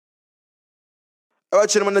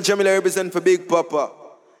Watching them on the Jamila represent for Big Papa.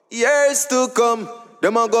 Years to come,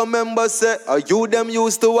 them a go remember say, are you them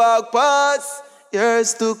used to walk past?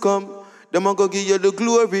 Years to come, them a go give you the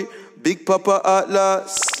glory, Big Papa at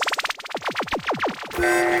last.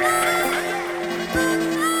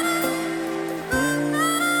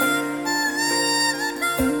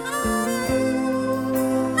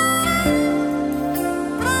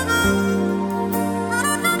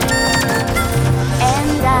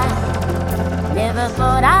 And I never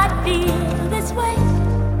thought I'd feel this way.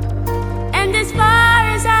 And as far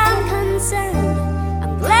as I'm concerned,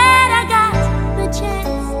 I'm glad I got the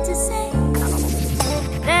chance to say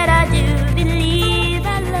that I do believe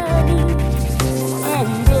I love you.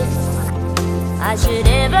 And if I should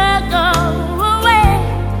ever go away,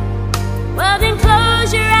 well then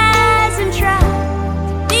close your eyes and try to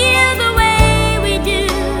feel the way we do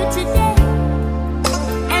today.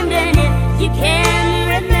 And then if you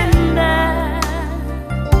can remember,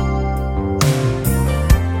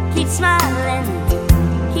 keep smiling,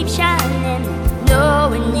 keep shining,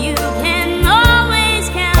 knowing you can always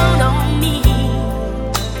count on me.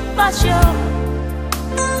 For sure,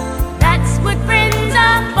 that's what friends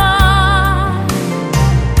are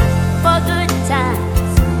for good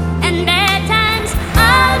times and bad times.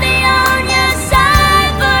 I'll be on your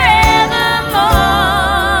side forevermore.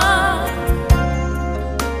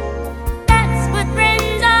 That's what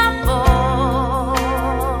friends are for.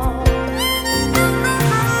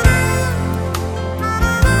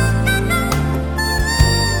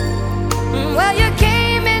 Well, you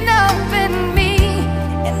came and opened me,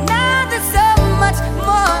 and now there's so much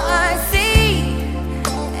more I see.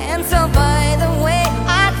 And so by the way,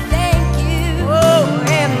 I thank you. Oh,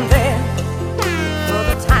 and then for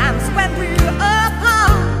the times when we're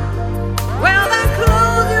apart, well then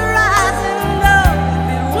close your eyes and know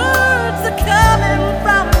the words are coming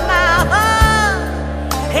from my heart.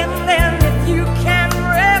 And then if you can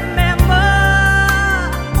remember,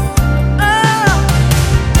 oh,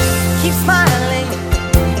 keep smiling,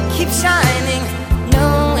 keep shining,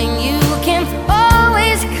 knowing you can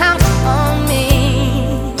always count on me.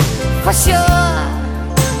 For sure,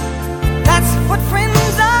 that's what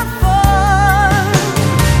friends are for.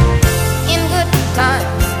 In good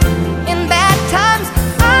times, in bad times,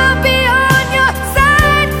 I'll be on your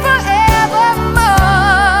side forevermore.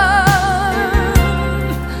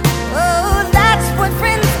 Oh, that's what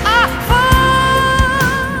friends are for.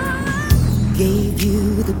 Gave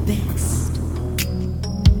you the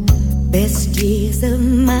best years of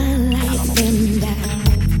my life, and I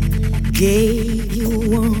gave you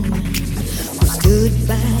one who stood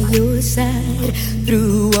by your side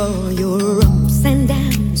through all your ups and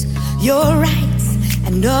downs, your rights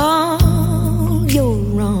and all your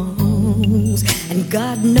wrongs. And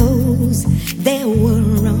God knows there were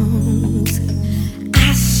wrongs.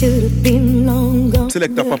 I should have been long gone.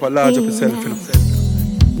 Select a Papa large up yourself, you know.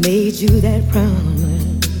 Made you that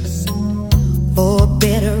promise. For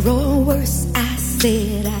better or worse, I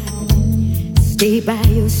said I'd stay by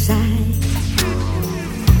your side.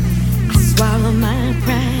 I swallow my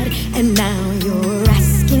pride, and now you're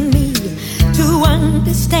asking me to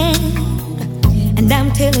understand. And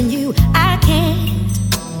I'm telling you I can't.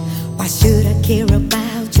 Why should I care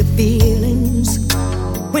about your feelings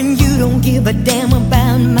when you don't give a damn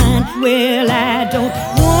about mine? Well, I don't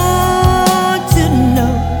want to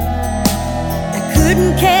know. I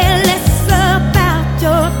couldn't care less about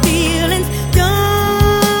your feelings.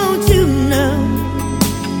 Don't you know?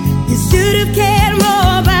 You should have cared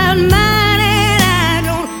more about mine, and I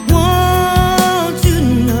don't want to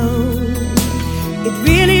know. It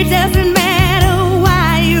really doesn't matter why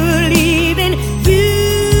you're leaving.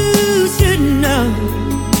 You should know.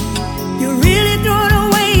 You're really throwing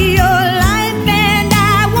away your life, and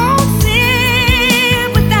I won't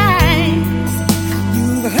sympathize.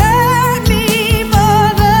 You've hurt me for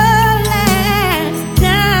the last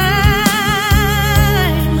time.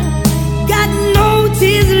 Got no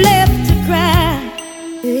tears left to cry,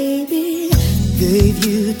 baby. Gave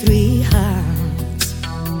you 3 hearts,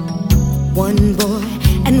 1 boy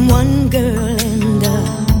and 1 girl, and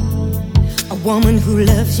a woman who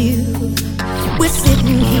loves you. We're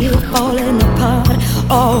sitting here falling apart,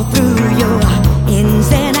 all through your ins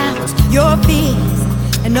and outs, your fears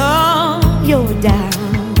and all your doubts.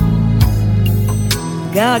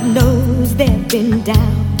 God knows there've been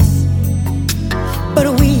doubts, but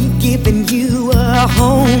we've given you a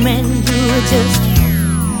home, and you're just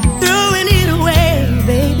throwing it away,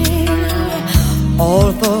 baby.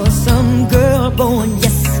 All for some girl born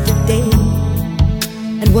yesterday.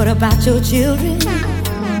 And what about your children?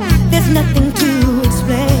 There's nothing to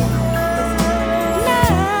explain.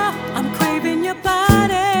 Now I'm craving your body.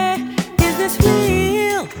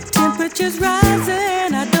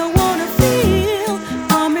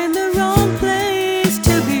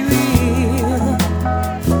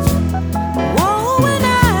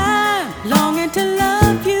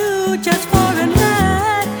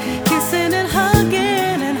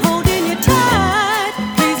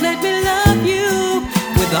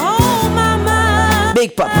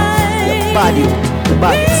 body, the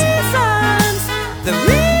bodies. The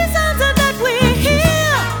reasons that we're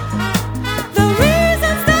here, the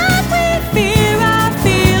reasons that we fear our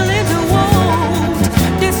feelings won't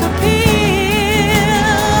disappear.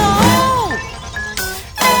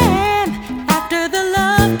 And after the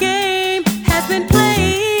love game has been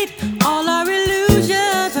played, all our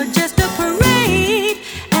illusions are just a parade,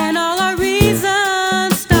 and all our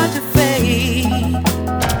reasons start to fade.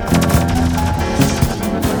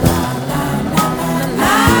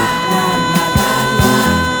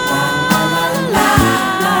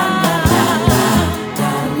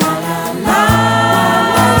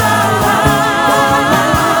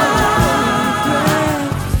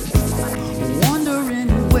 Wondering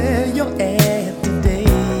where you're at today.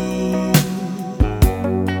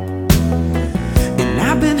 And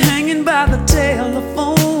I've been hanging by the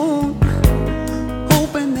telephone,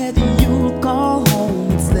 hoping that you'll call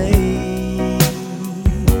home and stay.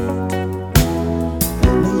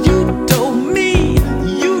 You told me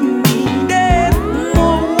you needed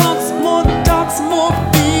more walks, more talks, more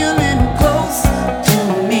feeling close to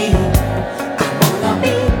me. I wanna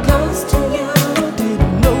be close to you.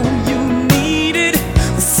 Didn't know you needed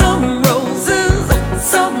some roses,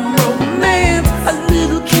 some romance, a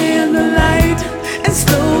little candlelight and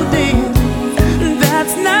slow dance.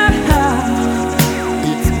 That's not how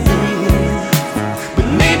it's been. But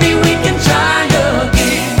maybe we can try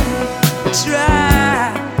again. Try.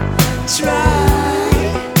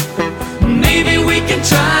 Maybe we can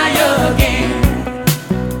try again.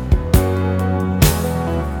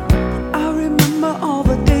 I remember all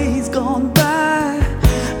the days gone by,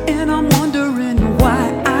 and I'm wondering why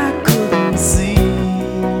I couldn't see.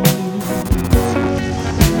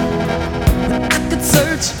 I could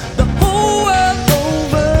search the whole world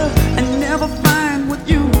over and never find what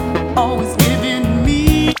you always giving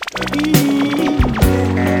me.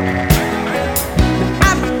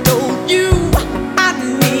 I told you I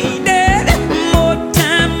needed more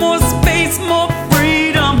time, more space, more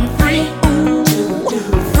freedom. Free,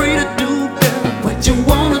 free to do what you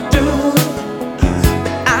wanna do.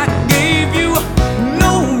 I gave you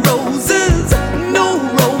no roses, no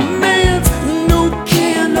romance, no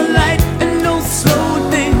candlelight, and no slow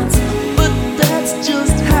dance. But that's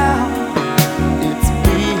just how it's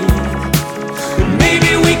been.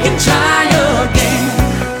 Maybe we can try again.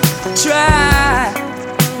 Try.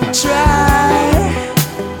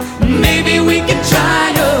 Maybe we can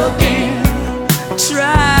try again. Try.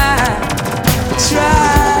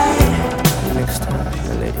 Next time,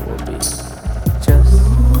 the lady will be just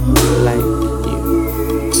like you.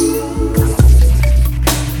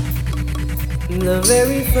 The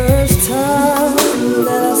very first time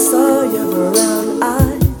that I saw your brown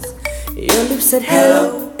eyes, your lips said hello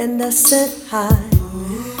and I said hi.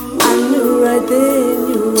 I knew right then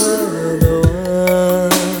you were the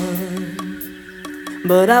one.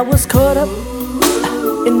 But I was caught up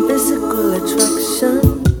in physical attraction.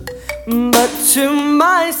 But to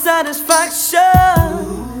my satisfaction,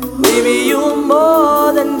 baby, you're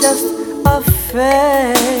more than just a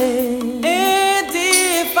fake. And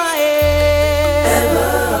if I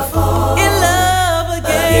ever fall in love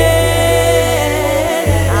again,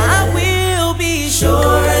 I will be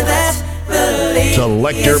sure that the lady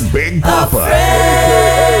Selector is Big Papa.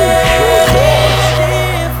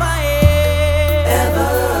 If I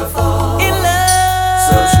ever fall in love,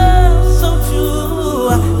 so true,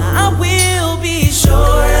 I will be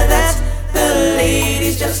sure that the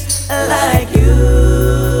lady's just like you.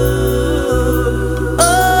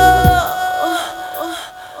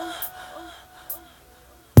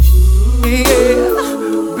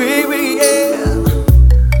 Yeah, baby, yeah.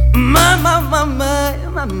 My.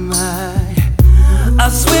 I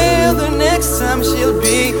swear the next time she'll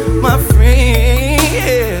be my friend.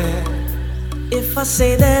 Yeah. If I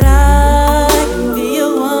say that I can be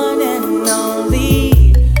your one and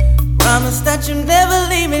only, promise that you'll never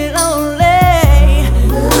leave me lonely.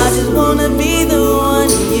 I just wanna be the one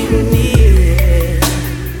you need.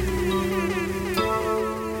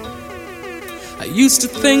 I used to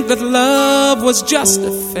think that love was just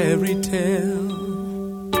a fairy tale,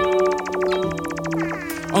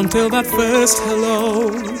 until that first hello,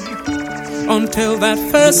 until that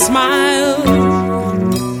first smile.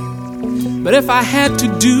 But if I had to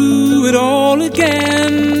do it all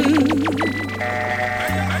again,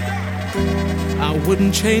 I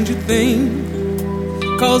wouldn't change a thing,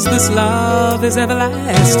 'cause this love is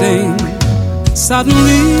everlasting.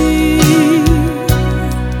 Suddenly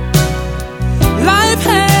life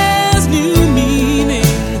has new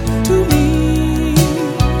meaning to me.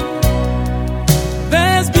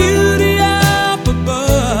 There's beauty up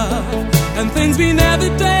above and things we never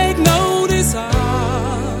take notice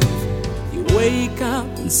up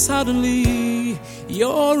and suddenly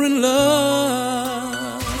you're in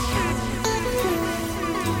love.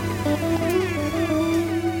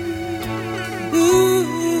 Ooh,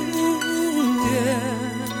 yeah.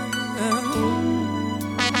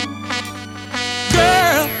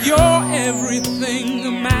 Girl, you're everything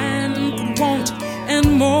a man could want and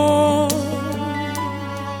more.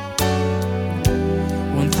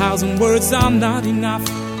 1,000 words are not enough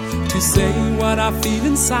to say what I feel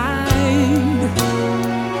inside.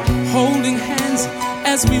 Holding hands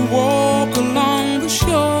as we walk along the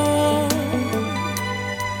shore.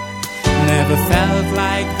 Never felt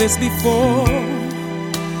like this before.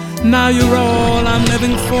 Now you're all I'm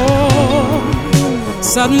living for.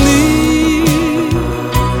 Suddenly,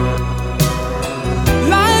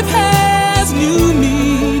 life has new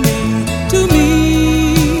meaning to me.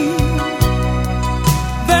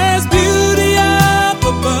 There's beauty up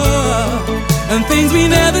above and things we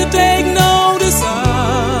never take notice of.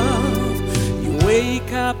 You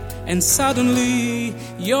wake up and suddenly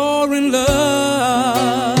you're in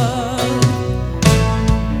love.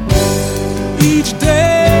 Each day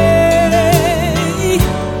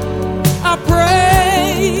I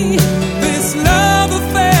pray this love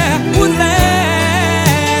affair would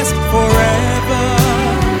last forever.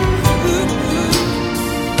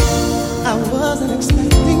 I wasn't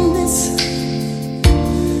expecting this,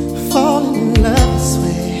 falling in love this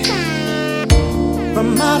way. From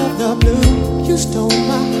out of the blue, you stole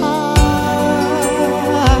my heart.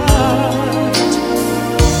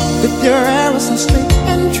 With your arrows so straight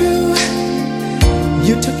and true,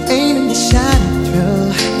 you took aim and you shot it through.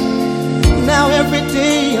 Now every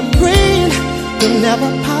day I'm praying you'll never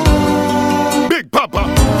part. Big Papa.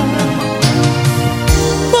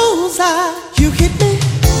 Bullseye, you hit me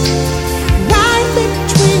right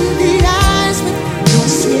between the eyes with your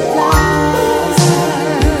sweet lies.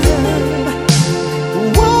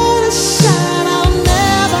 What a shine, I'll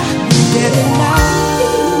never get enough.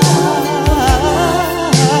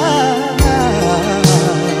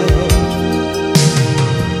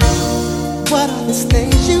 What are these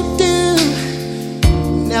things you do?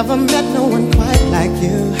 Never met no one quite like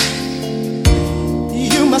you.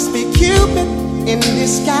 You must be Cupid in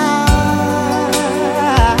disguise.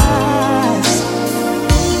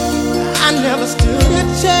 I never stood a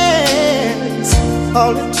chance.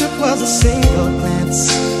 All it took was a single glance.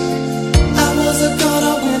 I was a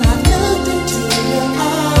daughter when I looked into your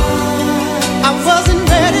eyes. I wasn't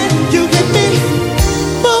ready, you hit me.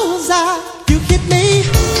 Bullseye, you hit me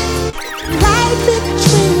right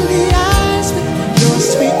between the eyes with your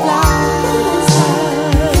sweet lies.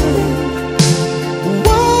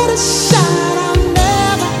 What a shine, I'll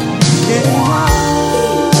never get enough.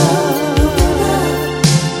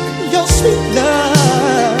 Your sweet love.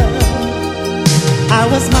 I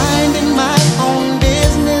was minding my own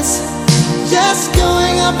business, just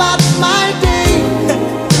going about my day.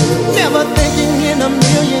 Never thinking in a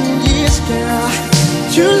million years, girl,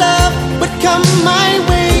 true love would come my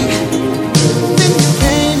way. Then you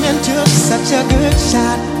came and took such a good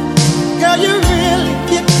shot. Girl, you really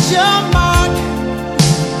hit your mark.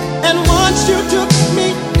 And once you took me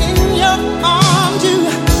in your arms, you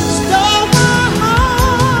stole my heart.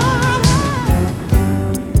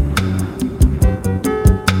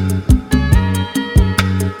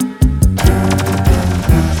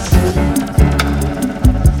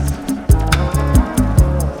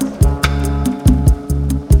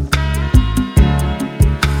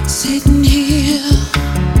 Sitting here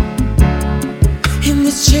in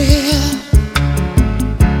the chair,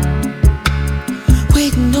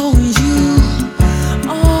 waiting on you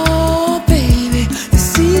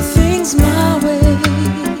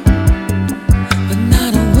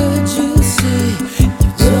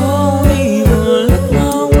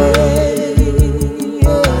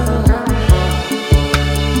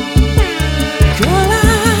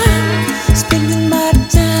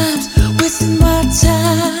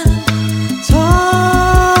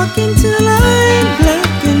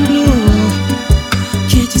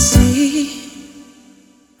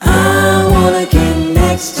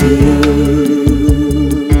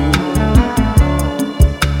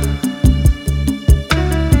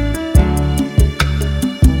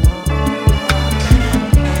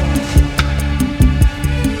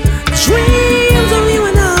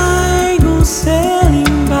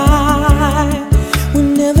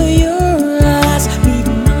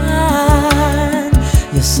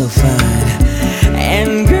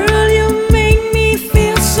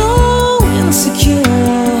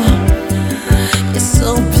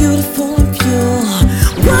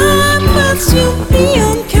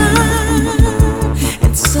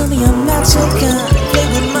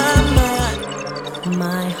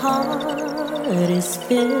My heart is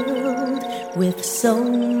filled with so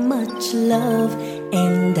much love,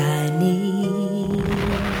 and I need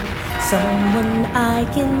someone I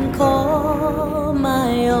can call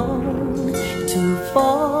my own to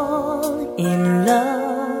fall in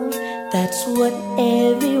love. That's what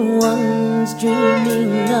everyone's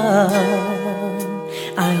dreaming of.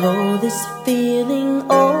 I hold this feeling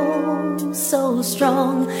oh so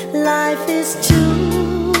strong. Life is too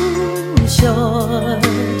short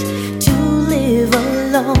to live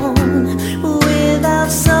alone without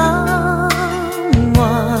someone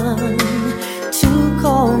to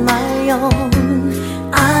call my own.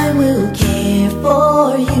 I will care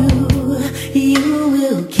for you, you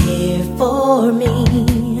will care for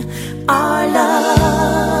me. Our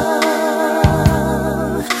love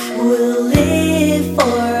will live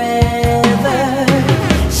forever.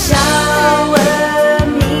 Shower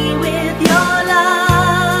me with your love.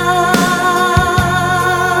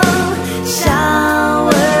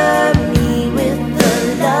 Shower me with the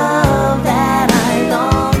love that I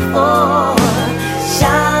long for.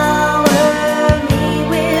 Shower me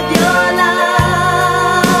with your love.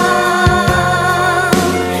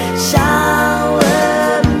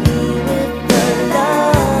 Shower me with the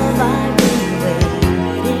love I've been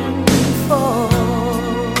waiting for.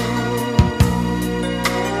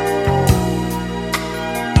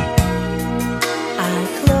 I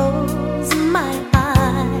close my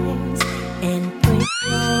eyes and pray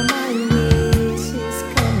all my wishes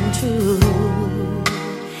come true.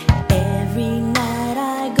 Every night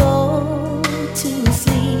I go to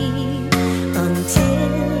sleep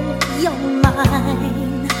until you're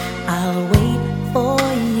mine. I'll wait for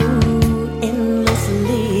you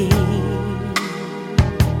endlessly.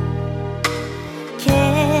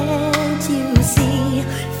 Can't you see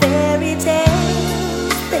fairy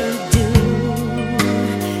tales, they do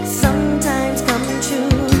sometimes come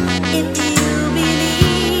true. If you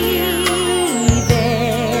believe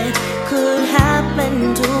it could happen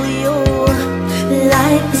to you,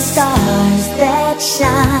 like the stars that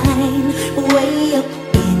shine way up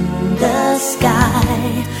in the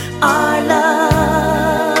sky. Our love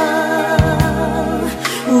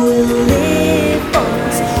will live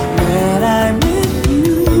forever. When I'm with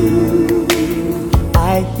you, I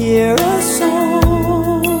hear a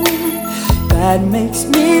song that makes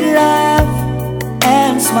me laugh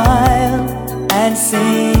and smile and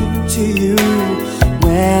sing to you.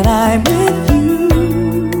 When I'm with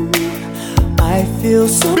you, I feel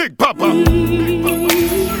so Big Papa.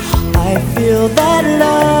 I feel that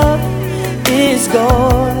love is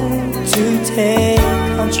going to take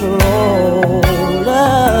control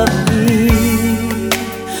of me.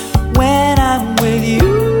 When I'm with you,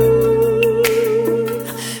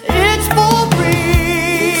 it's for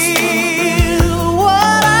real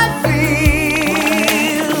what I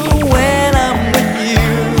feel. When I'm with you,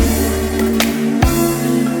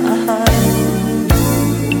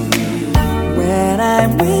 when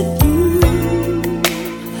I'm with you,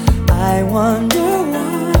 I wonder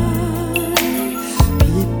why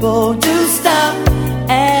people do stop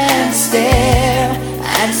and stare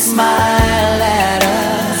and smile at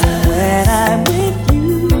us. When I'm with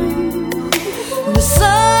you, the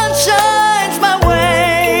sun shines my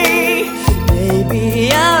way.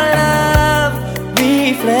 Maybe our love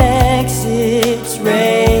reflects its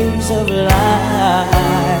rays of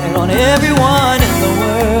light on everyone in the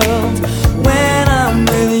world. When I'm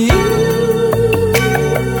with you,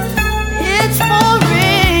 it's for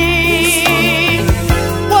real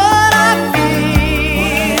what I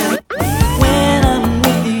feel. When I'm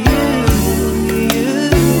with you,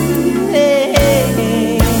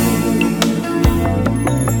 hey.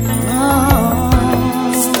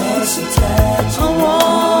 Oh, special touch, a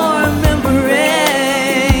warm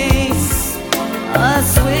embrace, a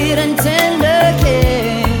sweet and tender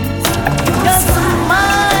kiss. You're so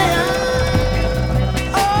mine.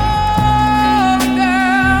 Oh,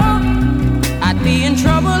 girl, I'd be in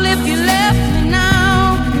trouble if you left me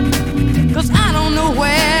now. 'Cause I don't know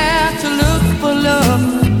where to look for love.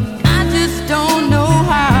 I just don't know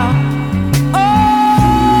how.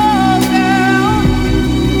 Oh, girl,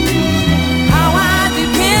 how I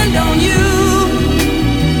depend on you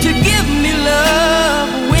to give me love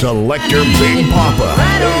when Selector Big Papa.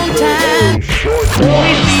 right on time.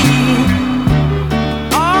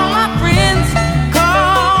 All my friends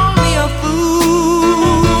call me a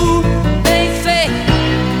fool. They say,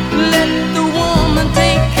 let the woman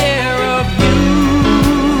take care of you.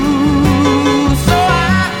 So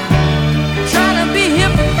I try to be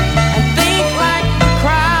hip and think like the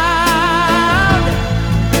crowd.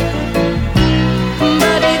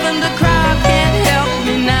 But even the crowd can't help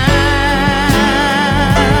me now.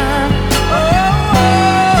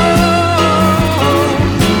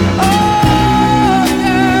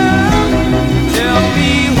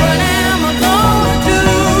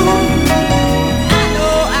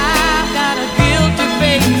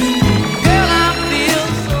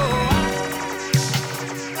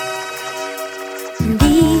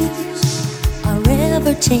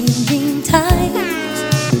 changing times.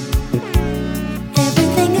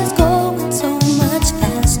 Everything is going so much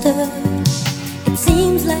faster. It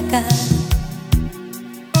seems like I'm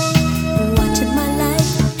watching my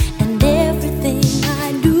life and everything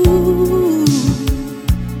I do,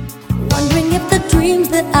 wondering if the dreams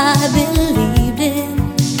that I believed in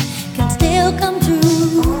can still come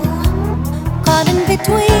true. Caught in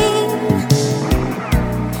between,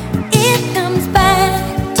 it comes back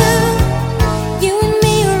to you and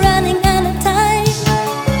me running out of time.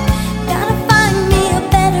 Gotta find me a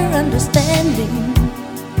better understanding.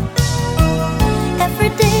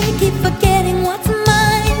 Every day keep forgetting what's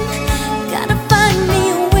mine. Gotta find me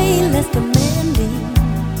a way less demanding.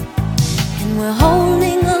 And we're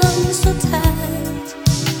holding on so tight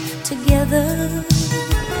together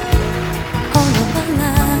all of our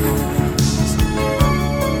lives.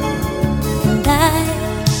 And I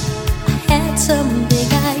had some big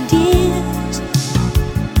ideas.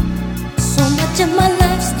 So much of my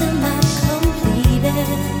life still not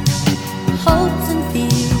completed. Hopes and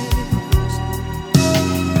fears,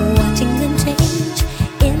 watching them change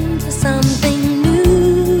into something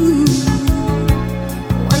new.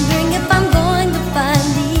 Wondering if I'm going to find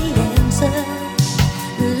the answer.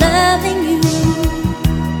 Loving you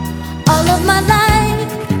all of my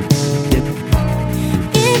life.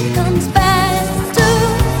 It comes back to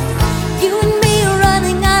you and me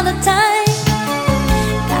running out of time.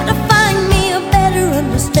 Gotta find me a better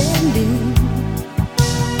understanding.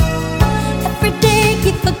 Every day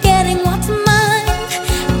keep forgetting what's mine.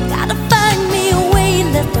 Gotta find me a way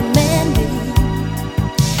less demanding.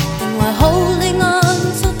 And we're holding on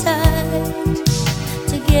so tight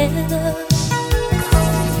together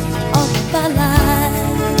all of our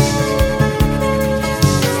lives.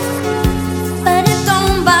 But it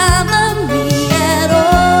don't bother me at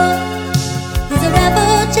all. These are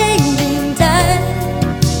ever-changing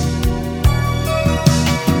times.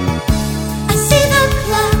 I see the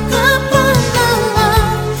clock upon the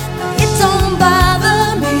wall. It don't bother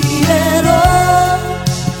me at all.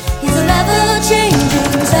 These are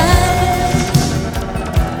ever-changing times.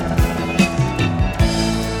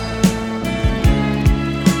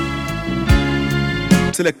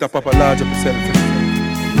 Select a Papa large up yourself.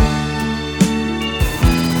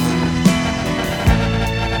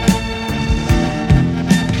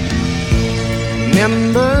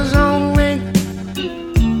 Members only,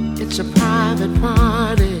 it's a private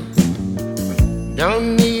party.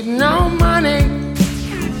 Don't need no money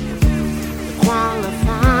to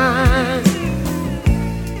qualify.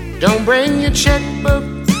 Don't bring your checkbook,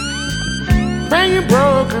 bring your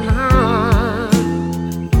broken heart.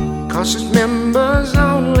 'Cause it's members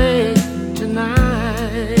only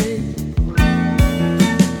tonight.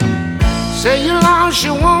 Say you lost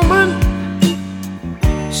your woman,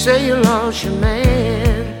 say you lost your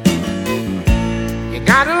man. You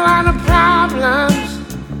got a lot of problems,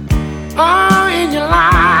 oh, in your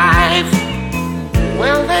life.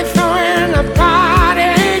 Well, they throw in a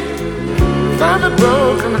party for the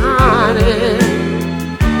broken hearted.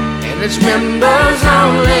 And it's members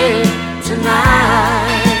only tonight.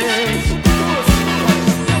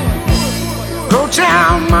 Go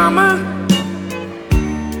tell mama,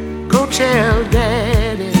 go tell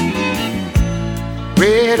daddy,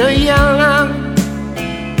 red or yellow,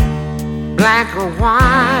 black or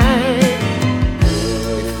white.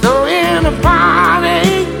 Throw in a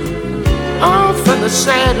party, oh, for the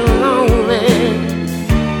sad and lonely.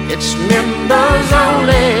 It's members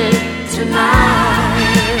only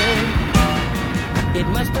tonight. It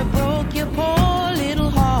must have broke your poor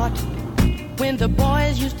little heart when the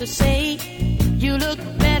boys used to say you look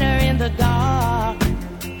better in the dark.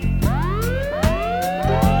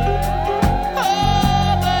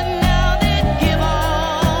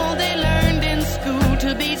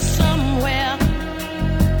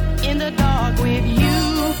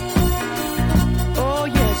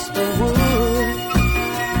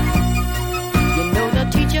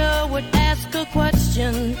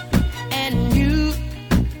 Question, and you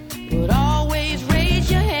would always raise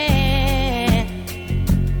your hand.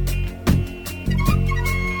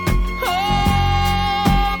 Oh,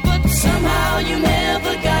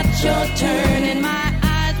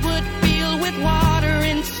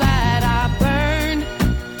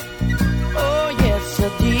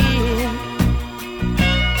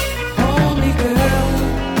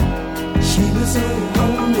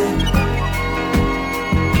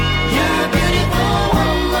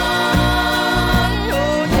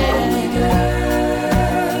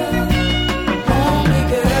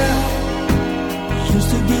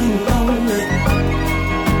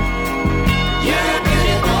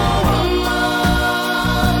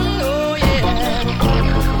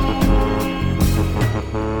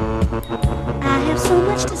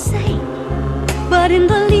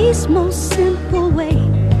 this most simple way.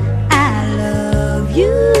 I love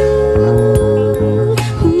you.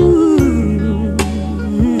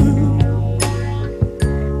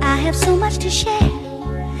 I have so much to share,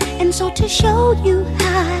 and so to show you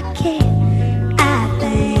how I care, I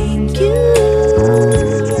thank you.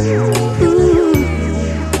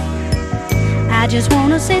 I just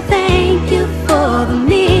wanna say thank you for the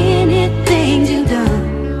many things you've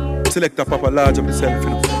done. Selector Papa large up yourself, you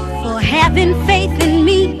know. For having faith in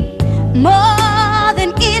me more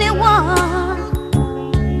than anyone.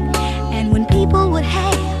 And when people would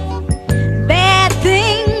have bad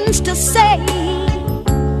things to say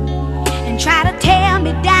and try to tear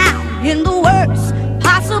me down in the worst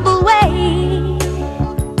possible way,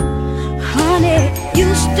 honey, you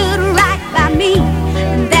stood right by me,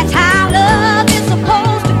 and that's how love is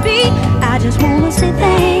supposed to be. I just wanna say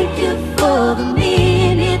thank you for the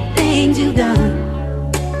many things you've done.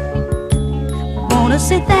 Wanna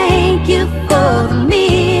say thank you for the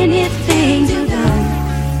many things you've done.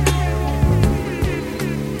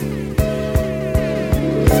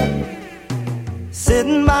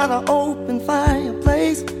 Sitting by the open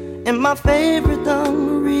fireplace in my favorite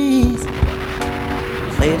dungarees,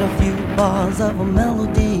 played a few bars of a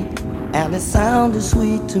melody and it sounded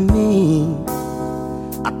sweet to me.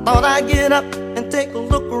 I thought I'd get up and take a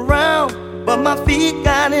look around, but my feet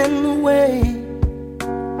got in the way.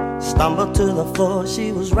 Stumbled to the floor,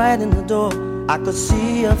 she was right in the door, I could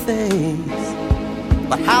see her face.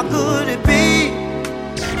 But how could it be?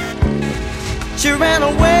 She ran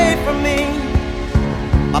away from me.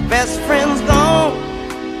 My best friend's gone,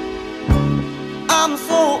 I'm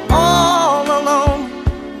so all alone.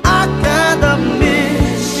 I kinda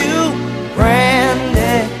miss you,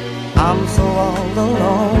 Brandy. I'm so all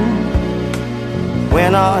alone.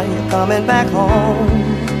 When are you coming back home?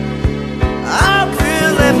 I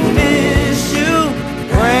really miss you,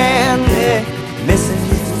 Brandy. Missing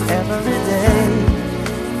you every day.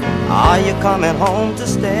 Are you coming home to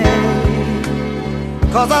stay?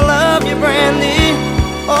 'Cause I love you, Brandy.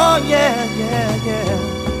 Oh yeah, yeah, yeah.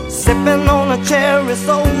 Sipping on a cherry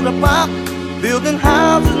soda pop, building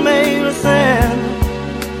houses made of sand.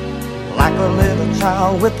 Like a little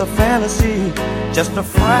child with a fantasy, just a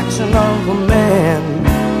fraction of a man.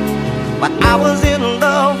 But I was in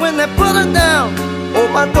love when they put her down on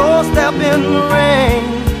my doorstep in the rain.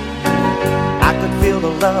 I could feel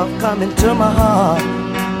the love coming to my heart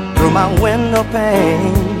through my window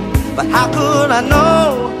pane. But how could I know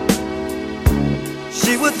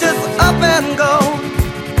she would just up and go?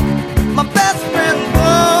 My best friend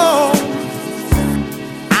gone,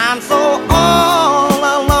 I'm so all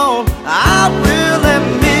alone. I really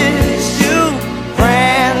miss you,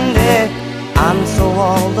 Brandy. I'm so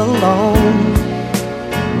all alone.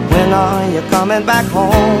 When are you coming back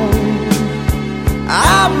home?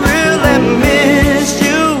 I really miss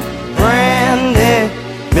you, Brandy.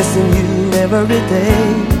 Missing you every day.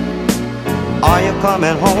 Are you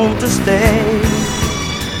coming home to stay?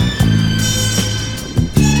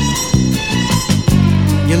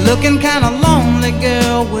 You're looking kinda lonely,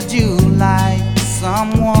 girl. Would you like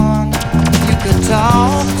someone you could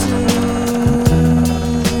talk to?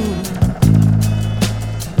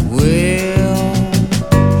 Well,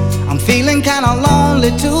 I'm feeling kinda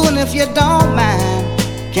lonely too, and if you don't mind,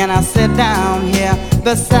 can I sit down here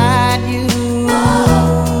beside you?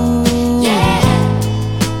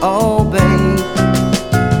 Oh, babe.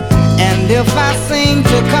 And if I seem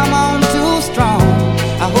to come on too strong,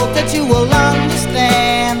 I hope that you will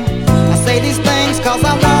understand. I say these things 'cause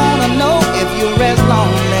I wanna know if you're as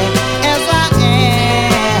lonely as I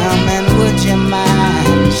am. And would you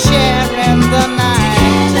mind sharing the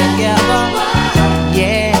night together?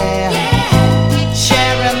 Yeah,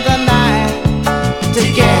 sharing the night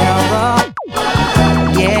together.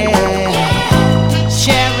 Yeah.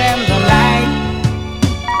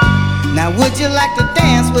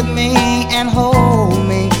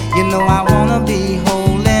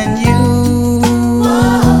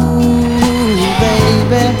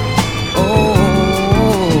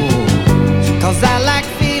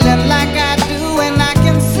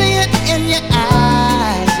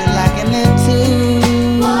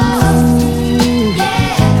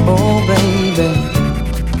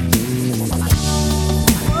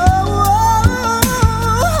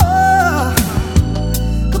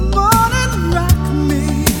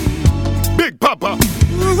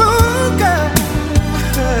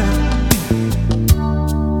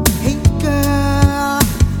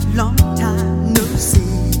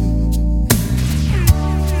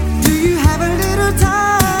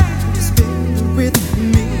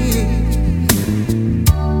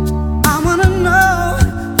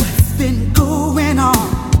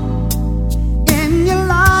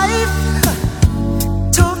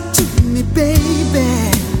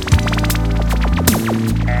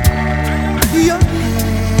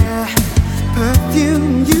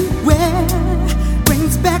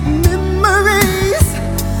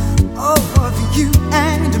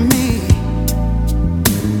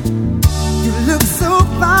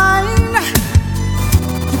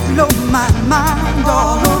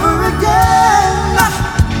 all over again.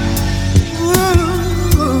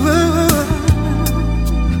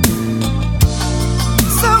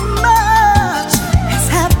 So much has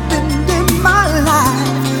happened in my life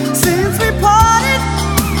since we parted.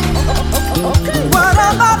 What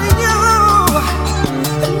about you?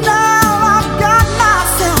 Now I've got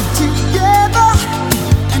myself together,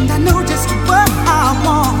 and I know just what I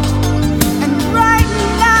want. And right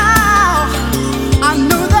now, I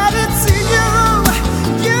know that it's you.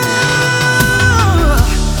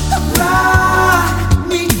 Ride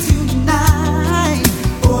me tonight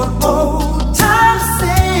for old time's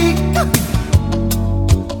sake,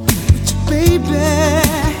 baby.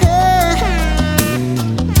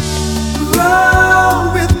 Roll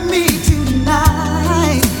with me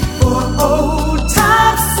tonight for old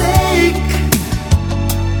time's sake.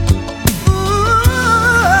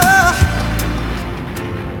 Ooh.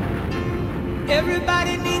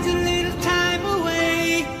 Everybody needs a little time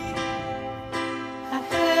away, I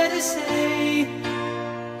heard her say,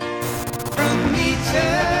 from each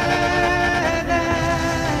other.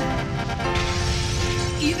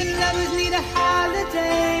 Even lovers need a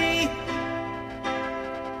holiday,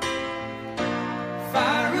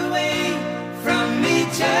 far away from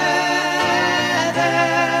each other.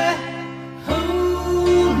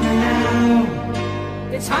 Oh, now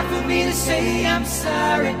it's hard for me to say I'm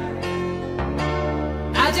sorry.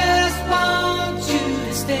 I just want you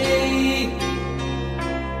to stay.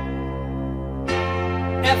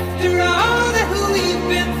 After all that we've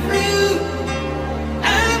been through, I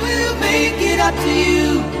will make it up to you.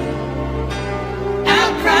 I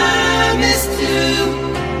promise to.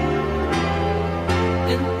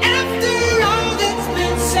 And after all that's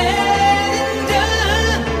been said and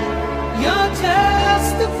done, you're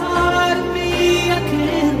just a part of me I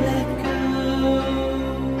can't let go.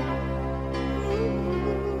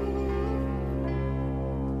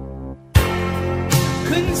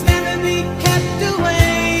 Couldn't stand to be kept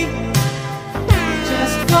away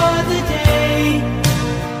just for the day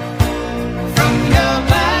from your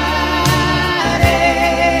body.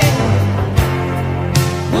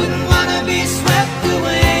 Wouldn't wanna be swept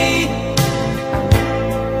away,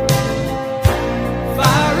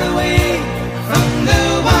 far away from the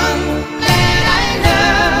one that I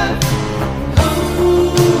love. Oh,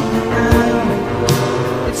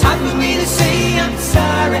 now it's hard for me to say I'm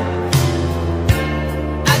sorry.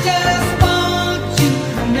 I just want you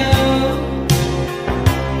to know.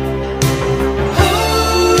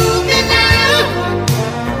 Hold me now,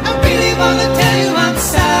 I really wanna tell you I'm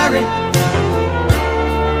sorry.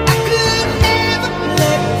 I could never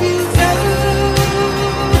let you go.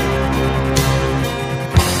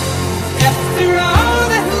 After all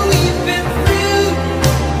that we've been through,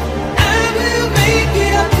 I will make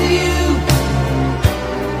it up to you.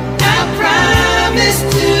 I promise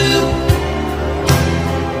to.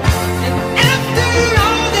 And after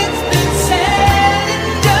all that's been said and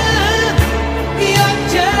done, you're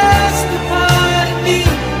just a part of me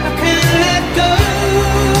I can't let go.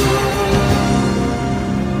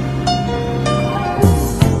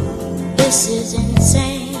 This is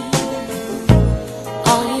insane.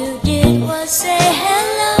 All you did was say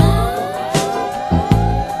hello,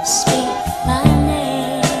 speak my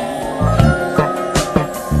name,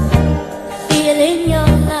 feeling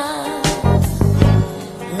your love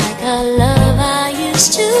like a love I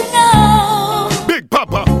used to know Big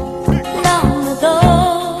Papa. long ago.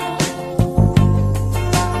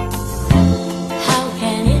 How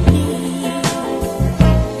can it be?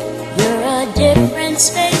 You're a different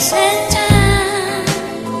space and time.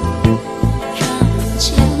 Come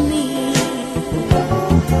to me.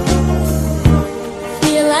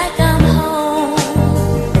 Feel like I'm home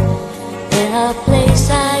in a place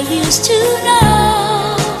I used to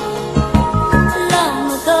know long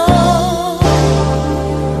ago.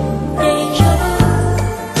 Deja vu.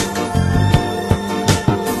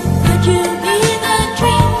 Could you be the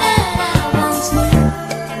dream that I once knew?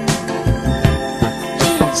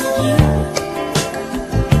 Is it you?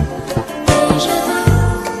 Deja vu.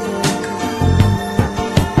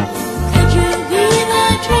 Could you be the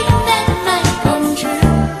dream that might come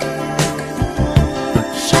true?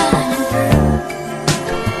 Shining through.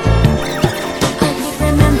 I keep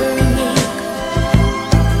remembering you.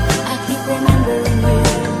 I keep remembering you.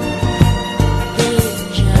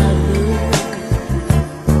 Deja vu.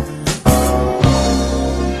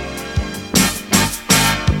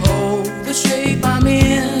 Oh, the shape I'm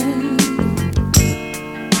in.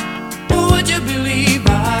 Would you believe I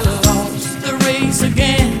lost the race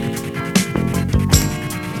again?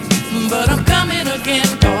 But I'm coming again,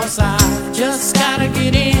 'cause I just gotta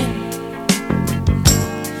get in.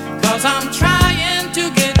 'Cause I'm trying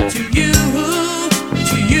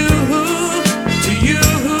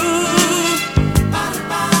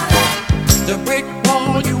the brick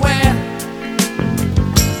wall you wear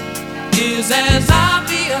is as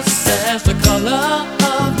obvious as the color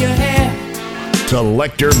of your hair.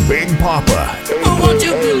 Selector Big Papa. Won't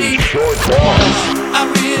you believe I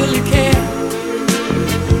really care?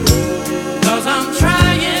 'Cause I'm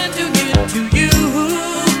trying to get to you,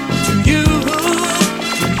 to you,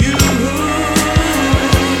 to you.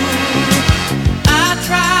 I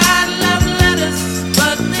tried love letters,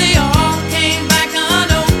 but they all came back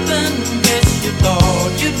unopened. Guess you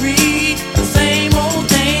thought you'd read the same old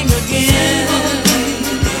thing again.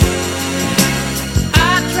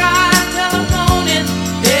 I tried telephoning,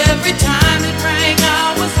 every time it rang I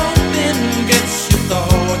was hoping. Guess you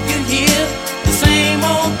thought you'd hear the same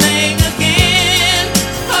old thing again.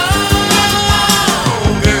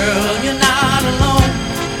 Oh, girl, you're not alone.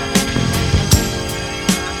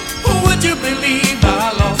 Would you believe I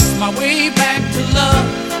lost my way back to love?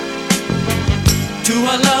 To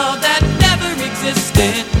a love that never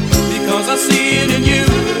existed, because I see it in you.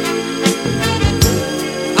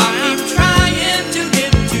 I'm trying to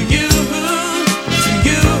get to you, to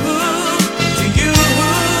you, to you.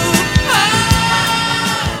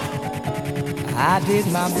 I did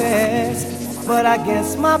my best, but I guess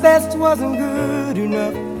my best wasn't good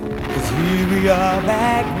enough. 'Cause here we are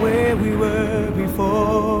back where we were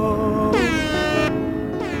before.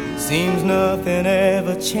 Seems nothing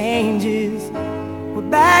ever changes.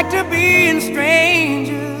 We're back to being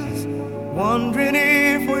strangers, wondering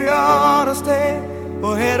if we ought to stay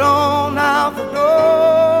or head on out the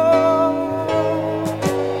door.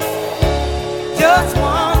 Just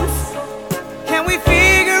once, can we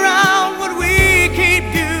figure out what we keep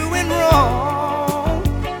doing wrong?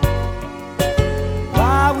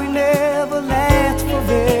 Why we never last for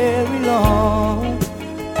very long?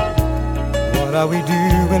 What are we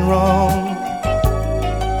doing wrong?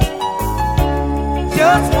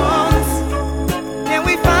 Just once, can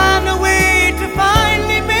we find a way to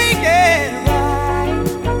finally make it right?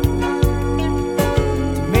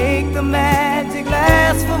 To make the magic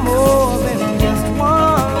last for more than just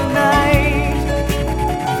one night.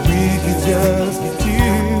 If we could just get to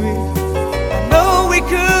it, I know we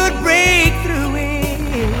could break through it.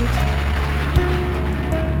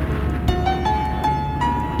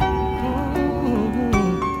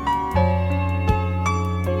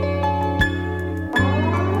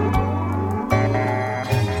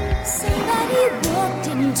 Somebody walked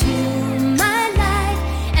into my life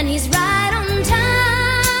and he's right on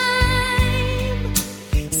time.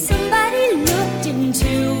 Somebody looked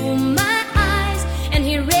into my eyes and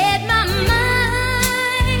he read my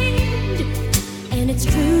mind. And it's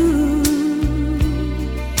true,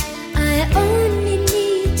 I only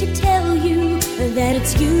need to tell you that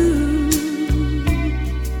it's you.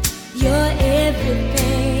 You're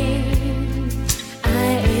everything I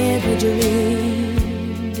ever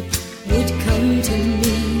dreamed would come to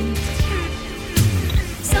me.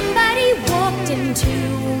 Somebody walked into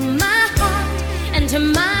my heart, and to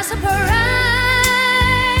my surprise,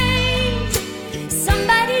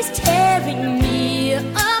 somebody's tearing me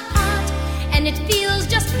apart, and it feels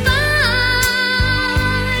just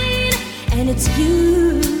fine. And it's you.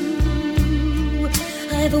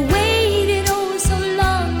 I've waited oh so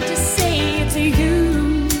long to say it's you.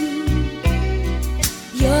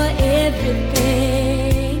 You're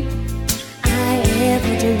everything I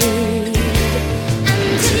ever dreamed. And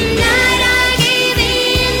tonight I give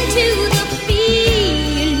in to the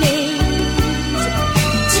feelings.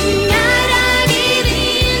 Tonight I give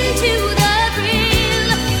in to the thrill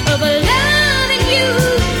of loving you.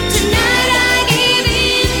 Tonight I give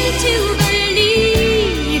in to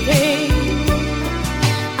believing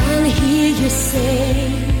I'll hear you say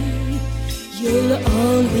you'll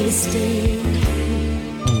always stay.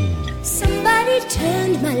 Somebody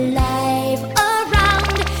turned my life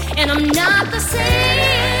around, and I'm not the same.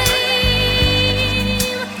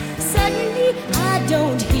 Suddenly I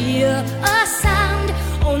don't hear a sound,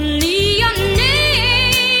 only your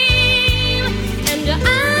name. And I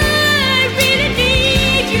really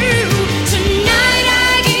need you. Tonight I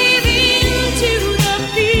give in to the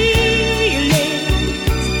feelings.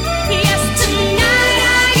 Yes, tonight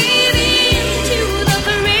I give in to the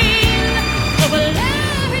thrill of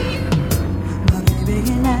loving you. My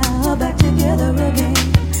baby and I are back together again.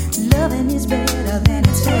 Loving is better than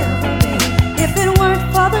it's ever been. If it weren't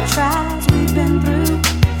for the trials we've been through,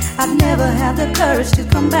 I'd never have the courage to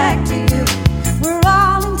come back to you. We're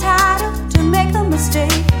all entitled to make a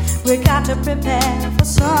mistake. We got to prepare for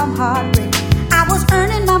some heartbreak. I was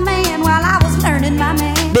earning my man while I was learning my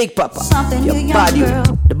man. Big Papa, Something your you young body, girl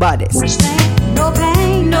the baddest. would say. No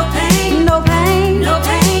pain, no pain, no pain, no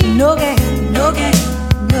pain, no gain, no gain,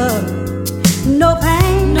 no.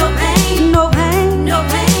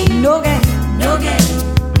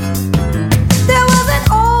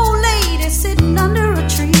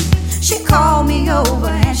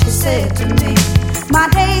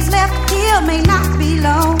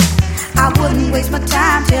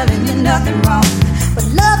 nothing wrong. But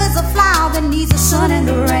love is a flower that needs the sun and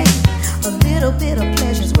the rain. A little bit of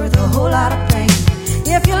pleasure's worth a whole lot of pain.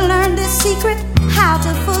 If you learn this secret, how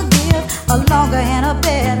to forgive, a longer and a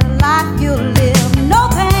better life you'll live. No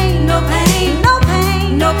pain, no pain, no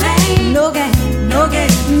pain, no pain, no gain, no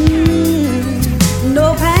gain.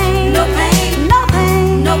 No pain, no pain, no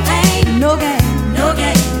pain, no pain, no gain, no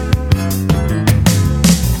gain.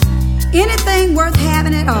 Anything worth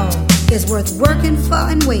having at all is worth working for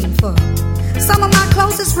and waiting for. Some of my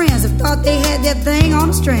closest friends have thought they had their thing on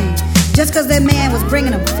a string just because their man was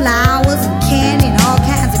bringing them flowers and candy and all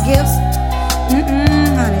kinds of gifts.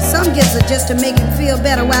 Honey, some gifts are just to make him feel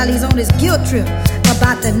better while he's on his guilt trip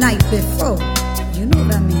about the night before. You know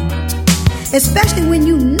what I mean? Especially when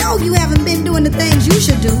you know you haven't been doing the things you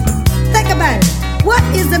should do. Think about it. What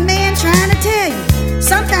is the man trying to tell you?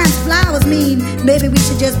 Sometimes flowers mean maybe we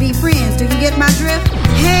should just be friends. Do you get my drift?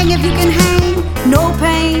 Hang if you can hang. No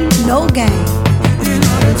pain, no gain. In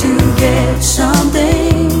order to get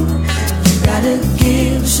something, you gotta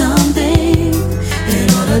give something. In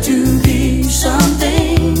order to be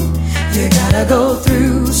something, you gotta go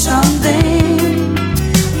through something.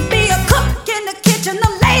 Be a cook in the kitchen, a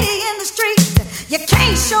lady in the street. You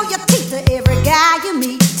can't show your teeth to every guy you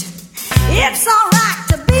meet. It's alright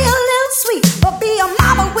to be a little sweet, but be a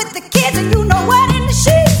mama with the kids and you know what in the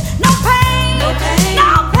sheets. No pain, no pain,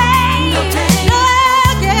 no pain, no pain, no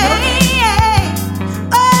gain.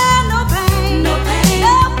 Oh, no pain, no pain,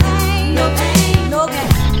 no pain, no pain, no gain,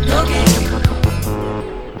 no gain.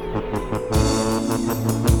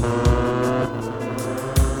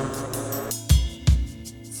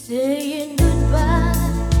 Saying goodbye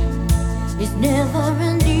is never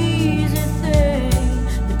an easy thing,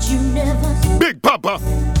 but you never Big Papa,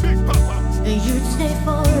 Big Papa, and you'd stay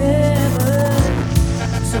forever.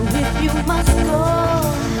 So if you must go,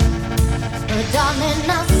 darling,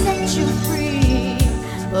 I'll set you free.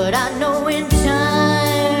 But I know in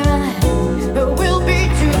time we'll be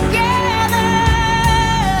together.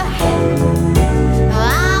 I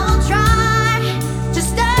will try to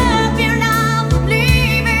stop you now from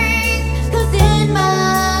leaving, 'cause in my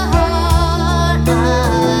heart I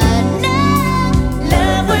know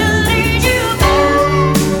love will lead you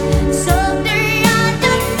back. Someday I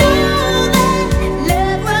just know that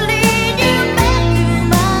love will lead you back to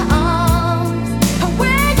my arms,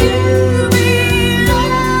 where you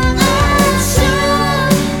belong. I'm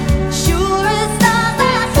sure as stars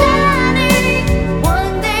are shining,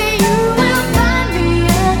 one day you will find me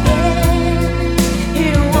again.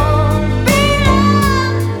 It won't be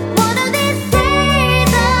long, one of these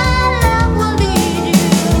days our love will lead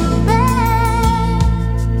you back.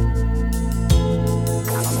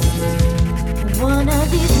 One of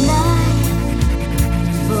these nights,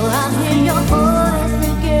 well, I'll hear your voice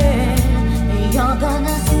again, and you're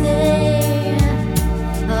gonna say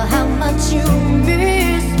how much you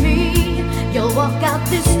miss me. You'll walk out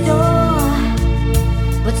this door,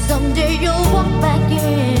 but someday you'll walk back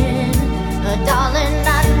in. Darling,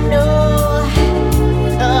 I know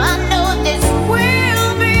this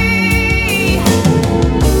will be.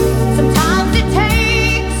 Sometimes it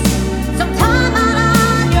takes some time out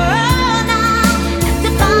on your own now to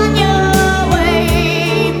find your way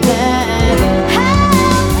back.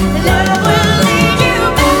 Love will lead you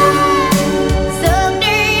back.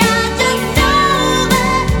 Someday I just know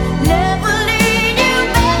that love will lead you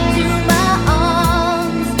back to my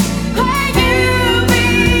arms, where you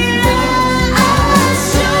belong. I'm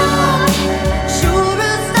sure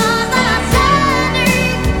as stars are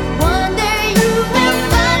shining, one day you will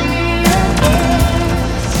find me again.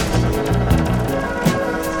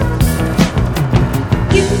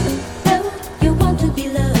 You know you want to be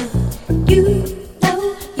loved. You know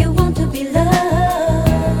you want to be loved.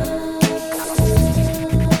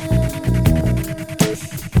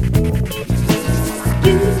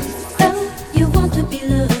 You know you want to be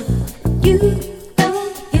loved. You know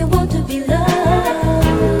you want to be loved.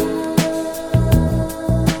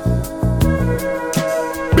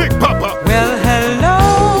 Big Papa. Well, hello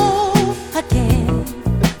again.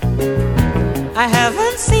 I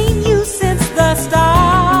haven't seen you since the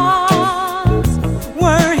stars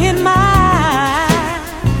were in my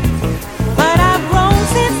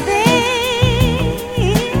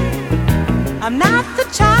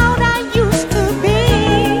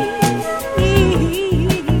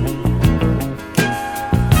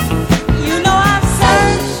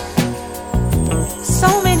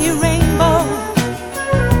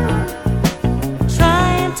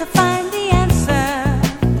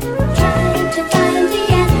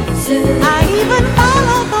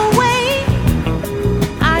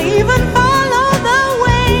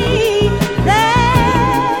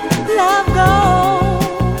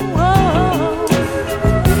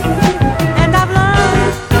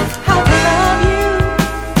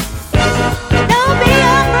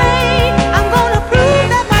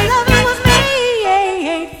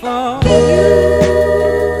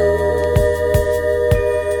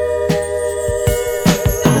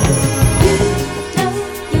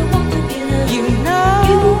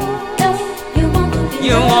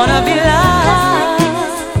wanna be loved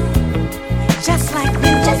just like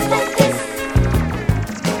this. Just like this.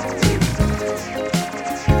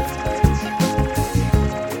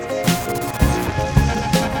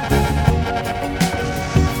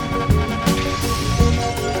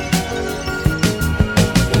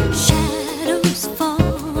 Shadows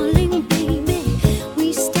falling, baby,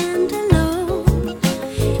 we stand alone.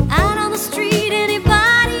 Out on the street,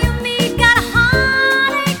 anybody you meet got a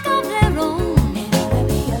heartache of their own.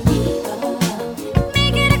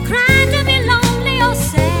 Make it a crime to be lonely or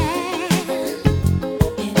sad.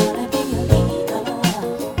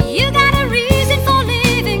 You got a reason for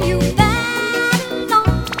living, you battle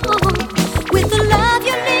on. With the love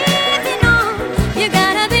you're living on, you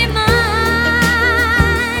gotta be mine.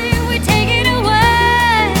 We take it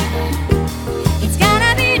away. It's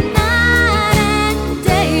gotta be night and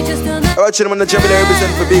day, just a matter. Watching them on the Jamila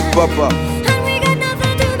represent for Big Papa. And we got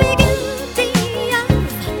nothing to be guilty of.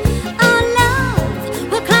 Our love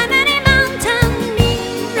will climb any mountain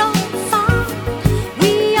near or far.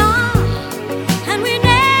 We are, and we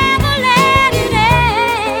never let it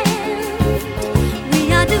end. We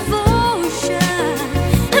are devotion,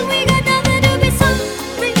 and we got nothing to be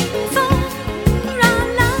sorry for. Our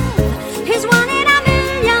love is one in a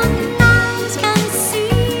million. Eyes can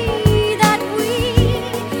see that we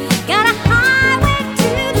got a highway to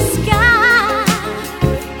the sky.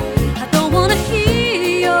 I don't wanna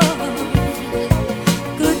hear your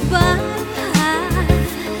goodbye.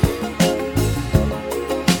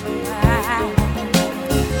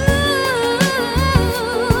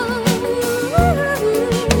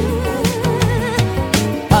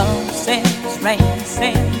 Buses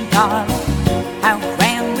racing, darling, how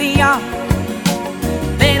grand we are.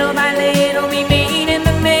 Little by little we meet in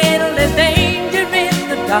the middle. There's danger in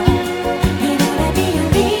the dark. You wanna be a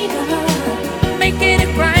leader. Make it a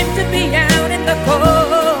crime to be out in the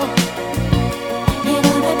cold. You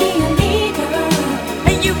wanna be a leader.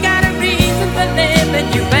 And you got a reason for living.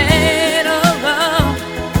 You better run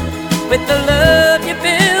with the love you're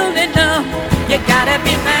building up. You gotta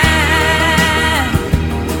be mine.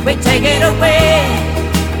 We take it away.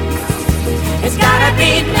 It's gotta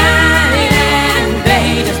be night and day,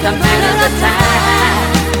 just a matter of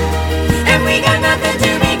time. And we got nothing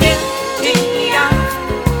to be guilty of.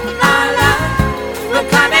 Our love will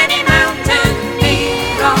climb any mountain,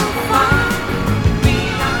 near or far. We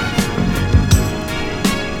are.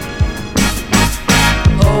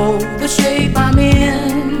 Oh, the shape I'm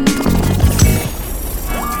in.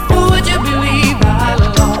 Would you believe I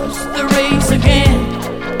lost the race again?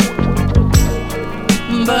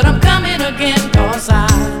 But I'm coming again, 'cause I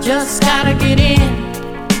just gotta get in.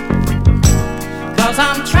 'Cause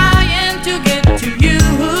I'm trying to get to you,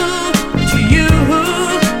 to you,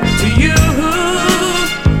 to you.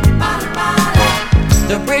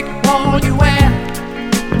 The brick wall you wear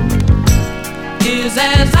is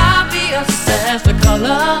as obvious as the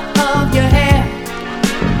color of your hair.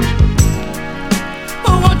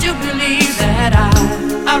 Oh, won't you believe that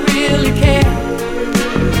I really care?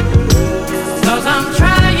 'Cause I'm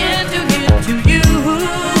trying to get to you,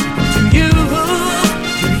 to you,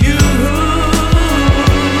 to you.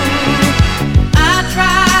 I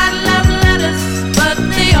tried love letters, but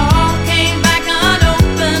they all came back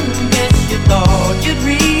unopened. Guess you thought you'd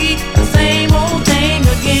read the same old thing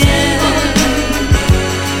again.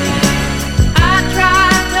 I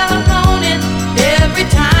tried telephoning, every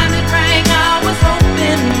time it rang I was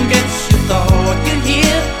hoping. Guess you thought you'd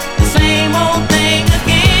hear the same old thing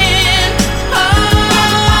again.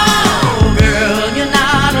 Oh, girl, you're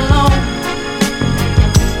not alone.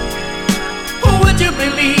 Would you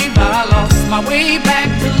believe I lost my way back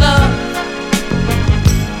to love?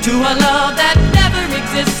 To a love that never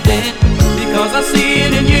existed, because I see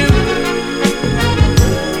it in you.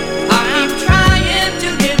 I'm trying to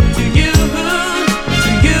get to you,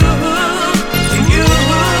 to you, to you.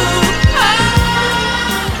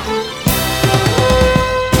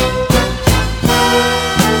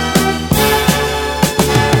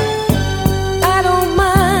 I don't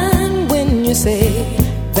mind when you say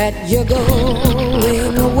that you're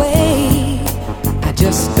going away. I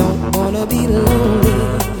just don't wanna be lonely.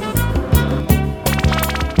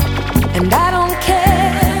 And I don't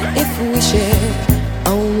care if we share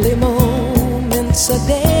only moments a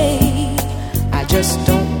day. I just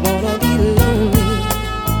don't wanna be lonely.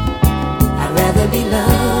 I'd rather be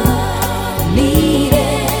loved,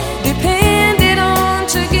 needed, depended on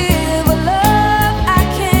to give a love I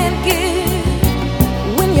can't give.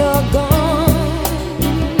 When you're gone,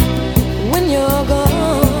 when you're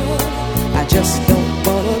gone, I just don't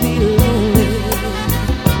wanna be lonely.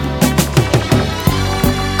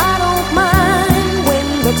 I don't mind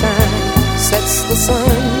sets the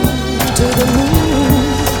sun to the moon.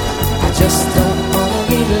 I just don't wanna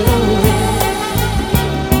be lonely.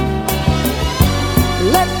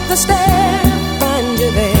 Let the stair find you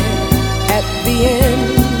there at the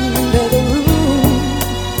end of the room.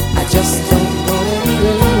 I just don't wanna be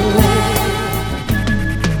lonely.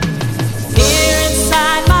 Here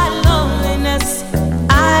inside my loneliness,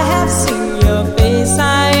 I have seen your face,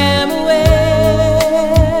 I am aware.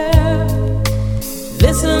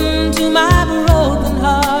 Listen to my broken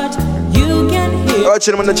heart, you can hear.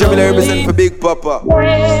 Watching them on the channel, represent for Big Papa.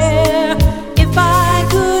 If I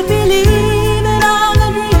could believe in all the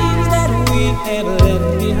dreams that we have left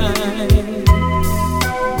behind,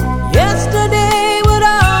 yesterday would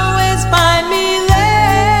always find me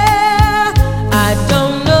there. I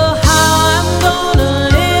don't know how I'm gonna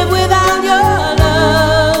live without your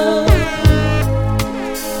love.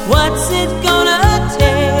 What's it gonna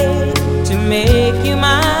take to make you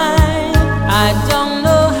mine? I don't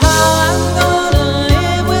know how I'm gonna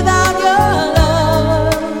live without your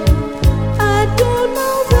love. I don't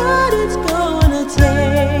know what it's gonna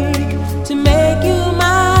take to make you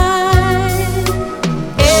mine.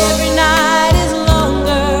 Every night is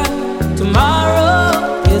longer, tomorrow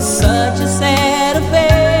is such a sad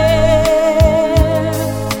affair.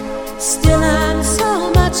 Still I'm so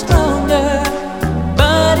much stronger,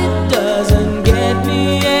 but it doesn't get me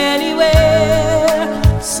anywhere.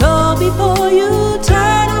 So before you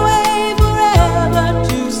turn away forever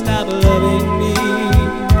to stop loving me,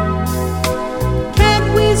 can't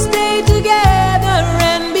we stay together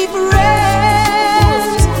and be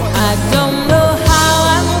friends? I don't know how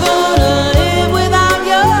I'm gonna live without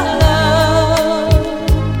your love.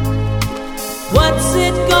 What's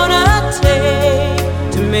it gonna take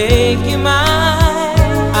to make you mine?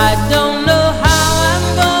 I don't know how I'm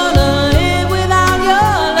gonna live without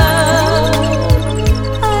your love.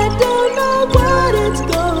 I don't know what it's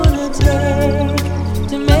gonna take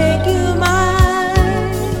to make you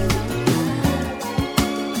mine.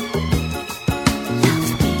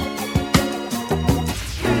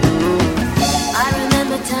 I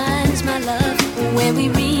remember times, my love, when we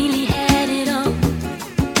really had it on.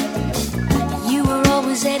 You were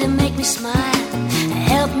always there to make me smile,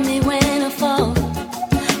 help me when I fall.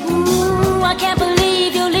 Ooh, I can't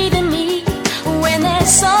believe you're leaving me when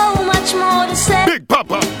there's so much more to say. Big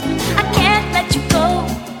Papa. I can't let you go.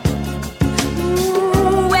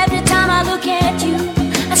 Ooh, every time I look at you,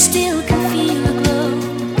 I still can feel the glow.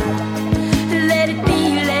 Let it be,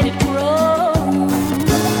 let it grow.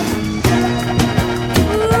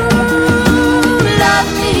 Ooh, love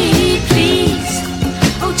me, please.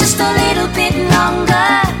 Oh, just a little bit longer.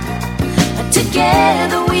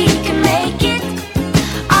 Together we can make it.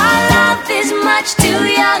 Our love is much too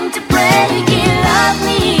young to break it. Love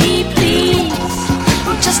me, please.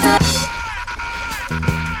 Oh, just a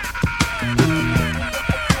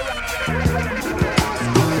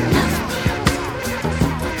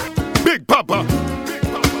Big Papa.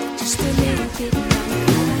 just a little bit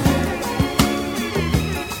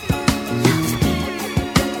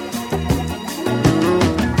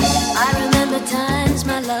I remember times,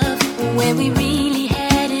 my love, when we really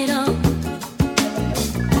had it on.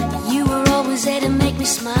 You were always there to make me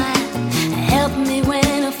smile, help me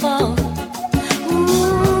when I fall.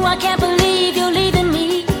 Ooh, I can't believe you're leaving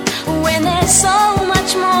me when there's so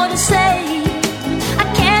much more to say. I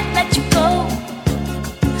can't let you go.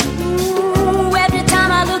 Ooh, every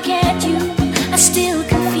time I look at you, I still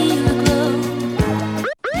can feel the glow.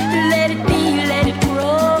 Let it be, let it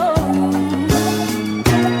grow.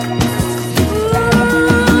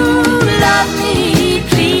 Ooh, love me,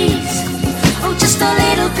 please. Oh, just a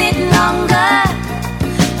little bit longer.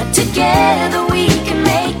 Together we can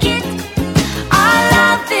make it. Our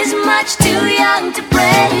love is much too young to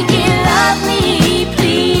break it. Love me,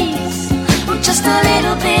 please. Oh, just a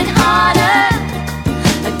little bit harder.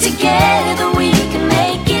 Together we can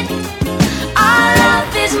make it. Our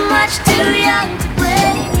love is much too young to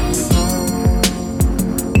break.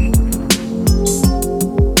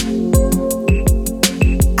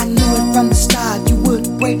 I knew it from the start, you would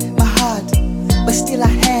break my heart. But still I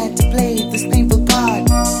had to play this painful part.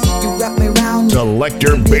 You wrapped me around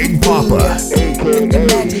Selector Big Papa. with your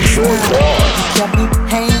magic smile. You kept me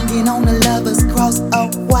hanging on the lover's cross a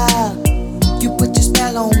while. You put your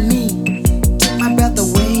spell on me, took my breath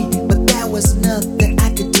away. But there was nothing I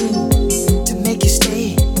could do to make you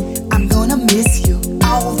stay. I'm gonna miss you,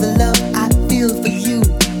 all the love I feel for you.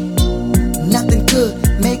 Nothing could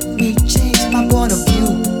make me change my point of view.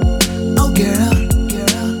 Oh girl,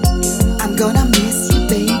 I'm gonna miss you,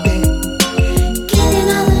 baby. Getting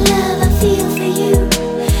all the love I feel for you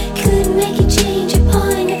could make you change your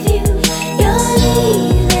point of view. You're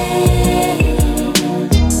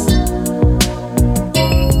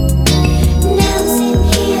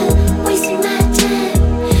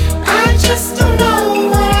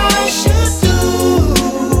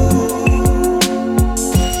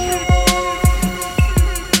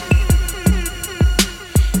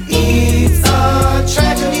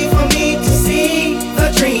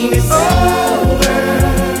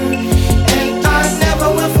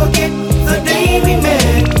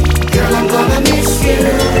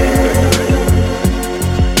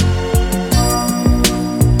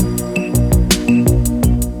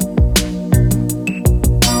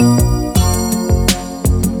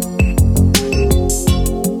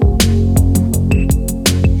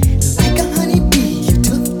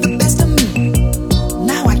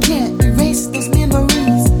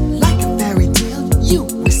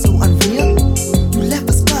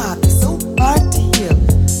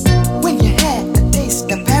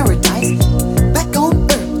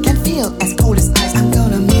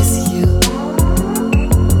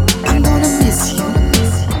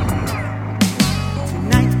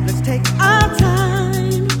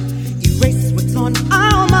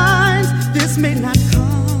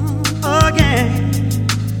again.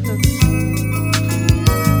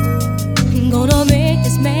 Gonna make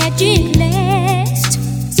this magic last.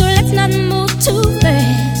 So let's not move too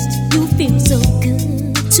fast. You feel so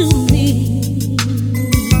good to me.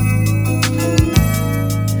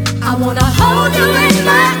 I wanna hold you in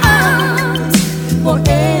my arms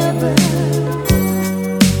forever.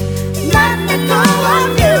 Not let go of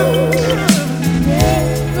you.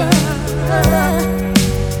 Never.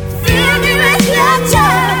 Feel me with your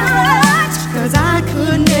touch. 'Cause I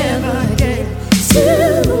could never get too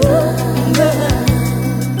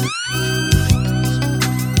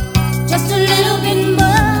just a little bit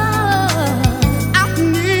more. I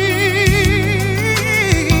need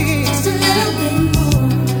just a little bit more.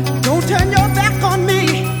 Don't turn your back on me.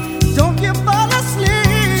 Don't you fall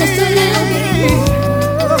asleep. Just a little bit more.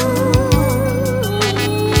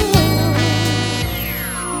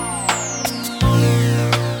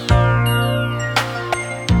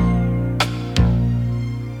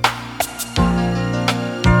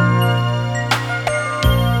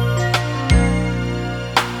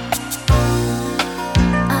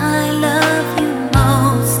 I love you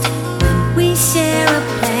most when we share a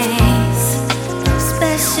place,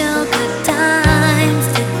 special good times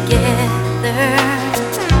together.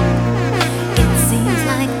 It seems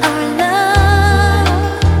like our love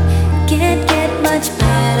can't get much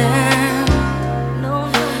better. No,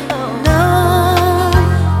 no, no, no.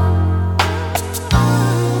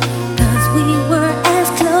 'Cause we were as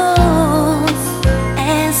close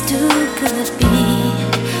as two could be.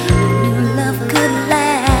 I knew love could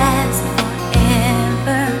last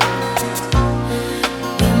forever.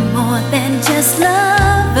 We're more than just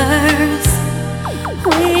lovers.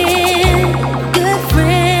 We're good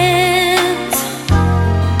friends.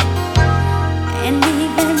 And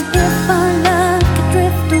even if our love could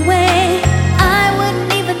drift away, I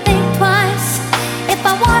wouldn't even think twice if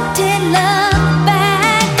I wanted love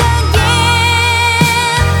back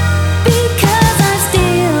again. Because I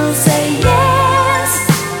still say yes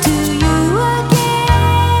to you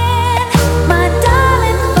again. My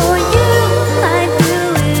darling, for you I'd do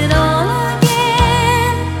it all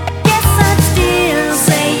again. Yes, I'd still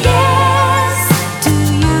say yes to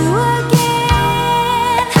you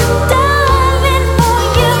again. Darling, for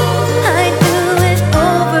you I'd do it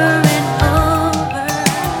over and over.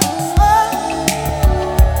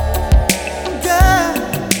 Girl,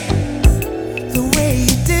 the way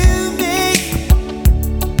you do me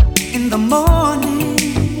in the morning.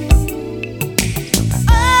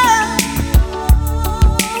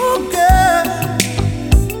 Oh, girl,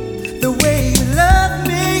 the way you love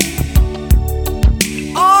me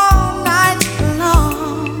all night long.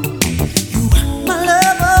 You wrap my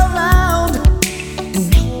love around and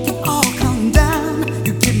make it all come down.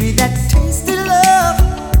 You give me that tasty love.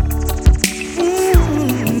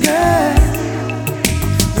 Girl,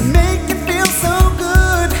 you make it feel so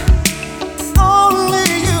good. Only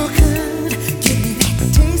you could give me that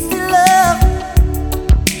tasty love.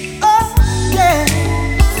 Oh yeah.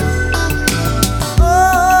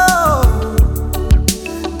 Oh,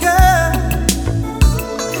 girl,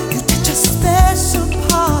 you touch a special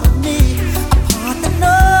part of me, a part that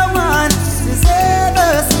no one else has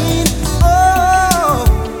ever seen. Oh,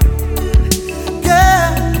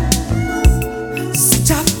 girl, such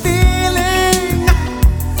a feeling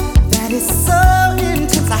that is so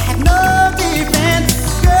intense. I have no defense,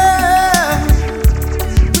 girl.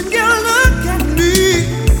 When you look at me,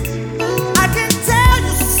 I can tell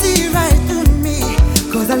you see right through me.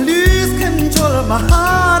 'Cause I lose control of my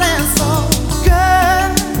heart and soul,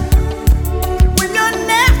 girl. When you're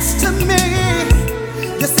next to me,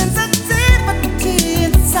 your sensitivity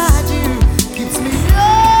inside you keeps me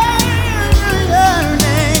yearning,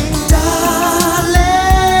 darling.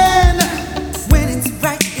 When it's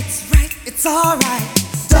right, it's alright,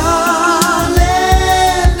 darling.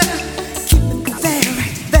 Keep it there,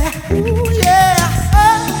 right there. Ooh yeah,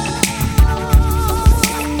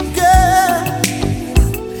 girl,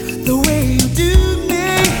 the way you do me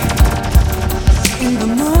in the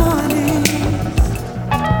morning.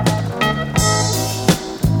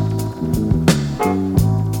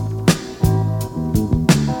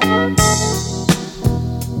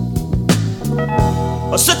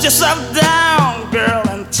 Well, sit yourself down, girl,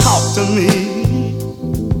 and talk to me.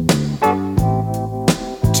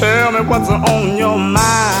 Tell me what's on your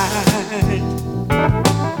mind.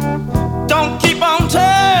 Don't keep on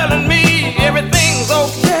telling me everything's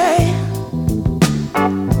okay.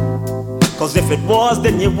 'Cause if it was,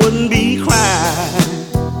 then you wouldn't be crying.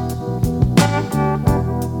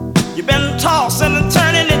 You've been tossing and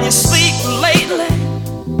turning in your sleep lately.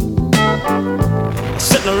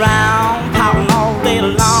 sitting around pouting all day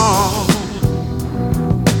long.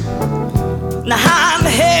 Now how in the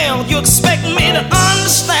hell you expect me to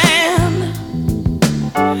understand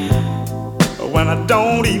when I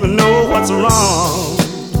don't even know what's wrong?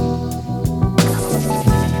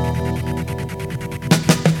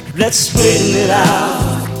 Let's straighten it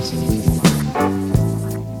out.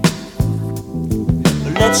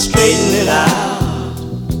 Let's straighten it out.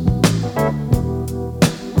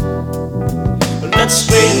 Let's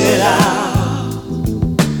straighten it out,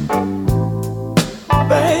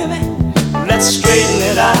 baby. Let's straighten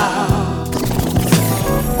it out.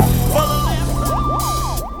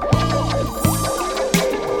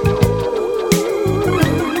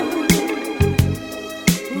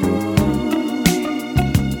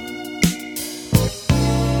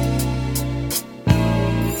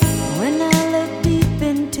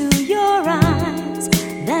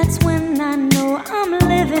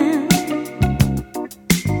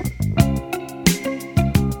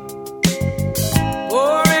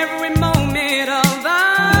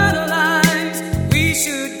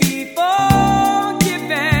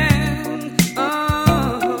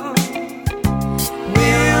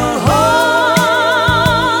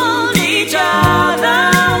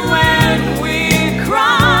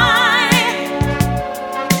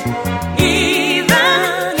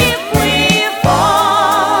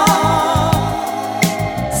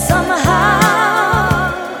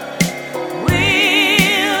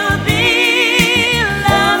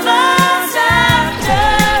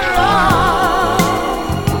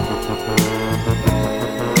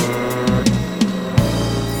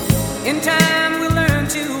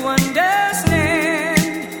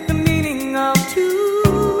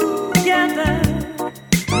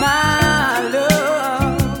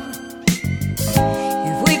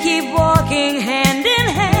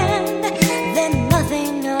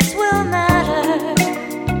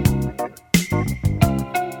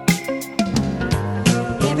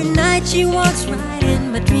 She walks right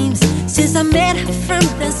in my dreams since I met her from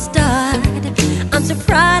the start. I'm so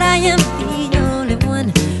proud I am the only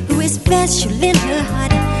one who is special in her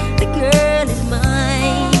heart. The girl is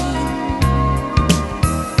mine.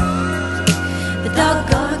 The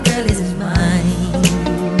doggone girl is mine.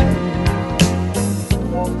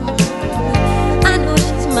 I know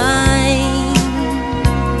she's mine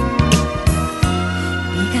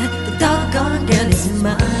because the doggone girl is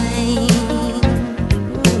mine.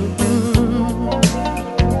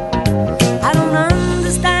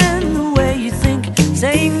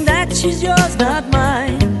 Saying that she's yours, not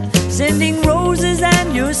mine. Sending roses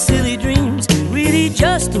and your silly dreams, really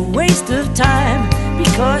just a waste of time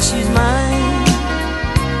because she's mine.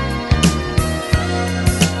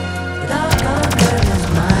 The doggone girl is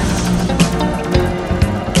mine.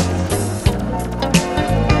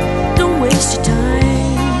 Don't waste your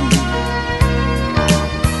time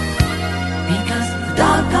because the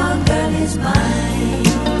doggone girl is mine.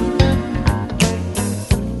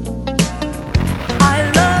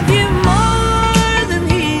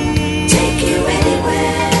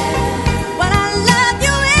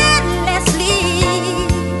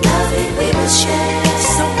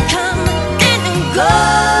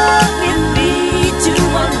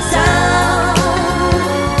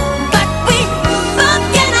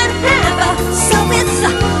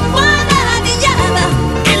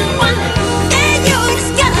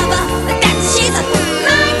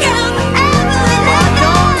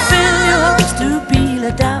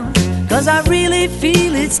 I really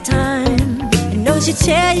feel it's time. I know she'll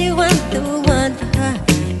tell you I'm the one for her,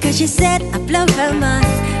 'cause she said I blow her mind.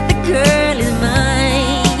 The girl is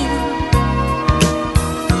mine.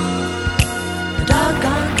 The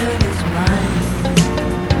doggone girl is mine.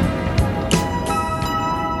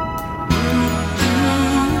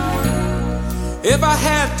 If I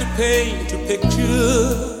had to paint a picture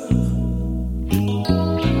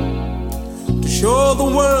to show the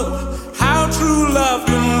world how true love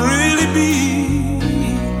can really be,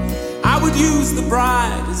 I would use the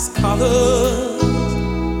brightest colors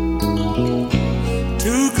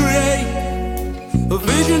to create a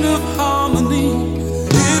vision of harmony.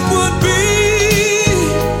 It would be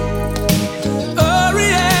a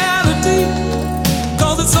reality,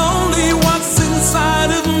 'cause it's only what's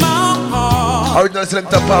inside of my heart. Original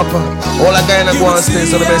selector Papa. All I got go on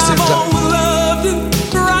stage on the messenger.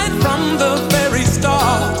 Right from the very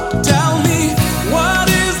start. Tell me, what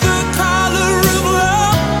is the color of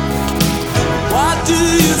love? What do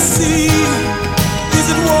you see? Is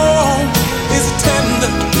it warm? Is it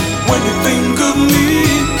tender? When you think of me,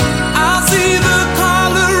 I see the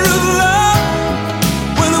color of love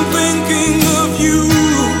when I'm thinking of you.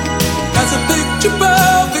 As a picture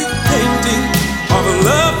perfect painting of a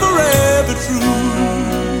love forever true.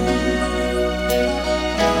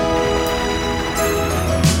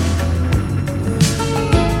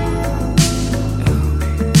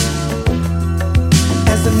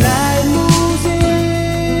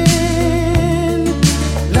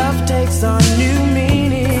 new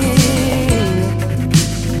meaning.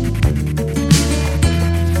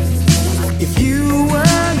 If you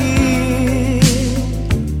were here,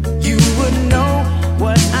 you would know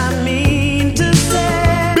what I mean to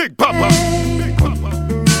say. Big Papa.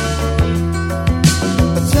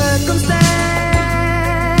 But circumstance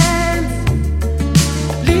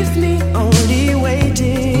leaves me only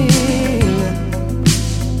waiting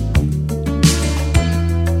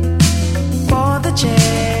for the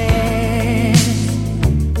chance.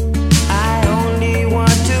 I only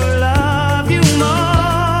want to love you more,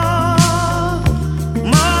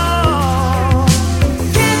 more.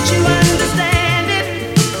 Can't you understand it?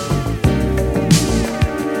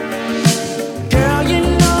 Girl, you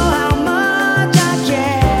know how much I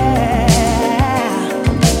care.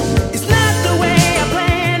 It's not the way I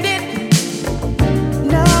planned it,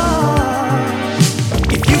 no.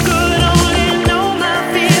 If you could only know my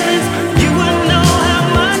feelings, you would know how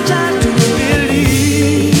much I do believe.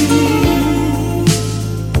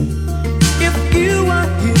 If you were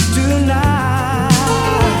here tonight,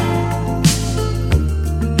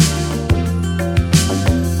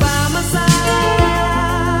 by my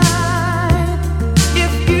side,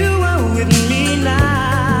 if you were with me now.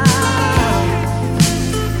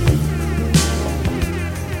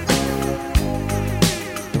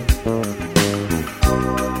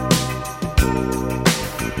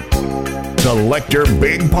 Selector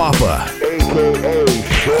Big Papa, a.k.a.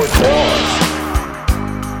 Short Boss.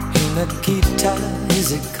 Nikita, is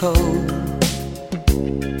it cold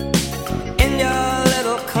in your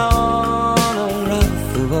little corner of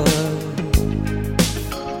the world?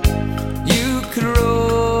 You could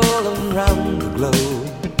roll around the globe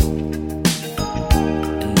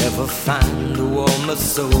and never find a warmer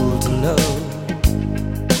soul to know.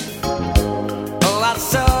 Oh, I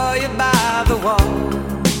saw you by the wall,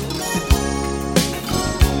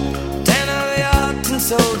 10 of your tin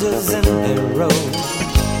soldiers in their row,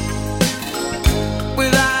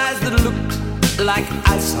 with eyes that looked like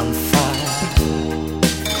ice on fire.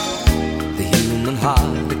 The human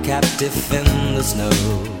heart, a captive in the snow.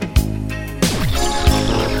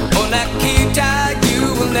 Oh, Nikita, you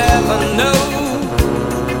will never know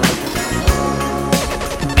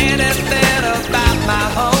anything about my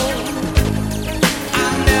home. I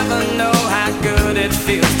never know how good it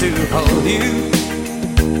feels to hold you.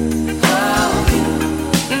 Oh,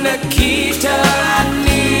 Nikita, I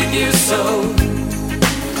need you so.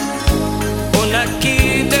 Oh,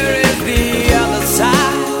 Nikita is the other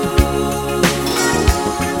side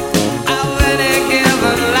of any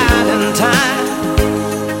given line in time,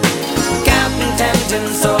 counting tempting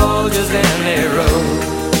soldiers in a row.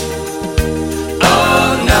 Oh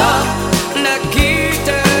no,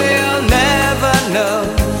 Nikita, you'll never know.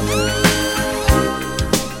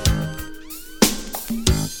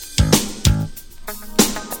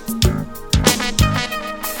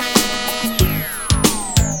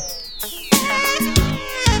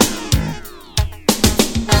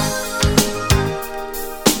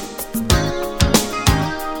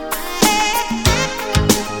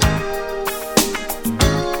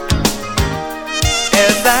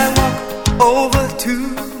 As I walk over to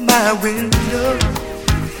my window,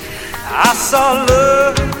 I saw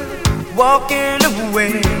love walking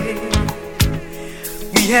away.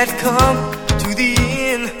 We had come to the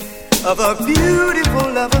end of a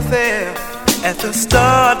beautiful love affair, at the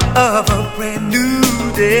start of a brand new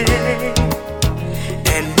day.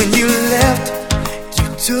 And when you left, you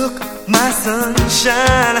took my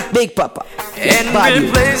sunshine, Big Papa, and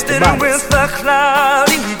replaced it with a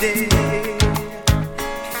cloudy day.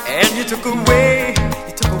 And you took away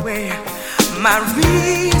my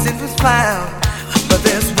reason was found. But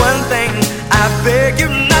there's one thing I beg you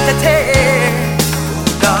not to take,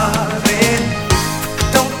 darling.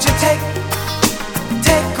 Don't you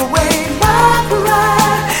take away my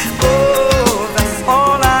pride. Oh, that's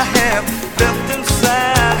all I have left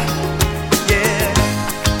inside. Yeah,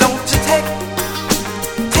 don't you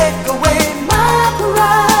take away my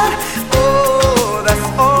pride. Oh, that's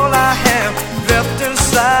all I have left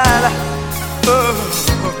inside. Oh.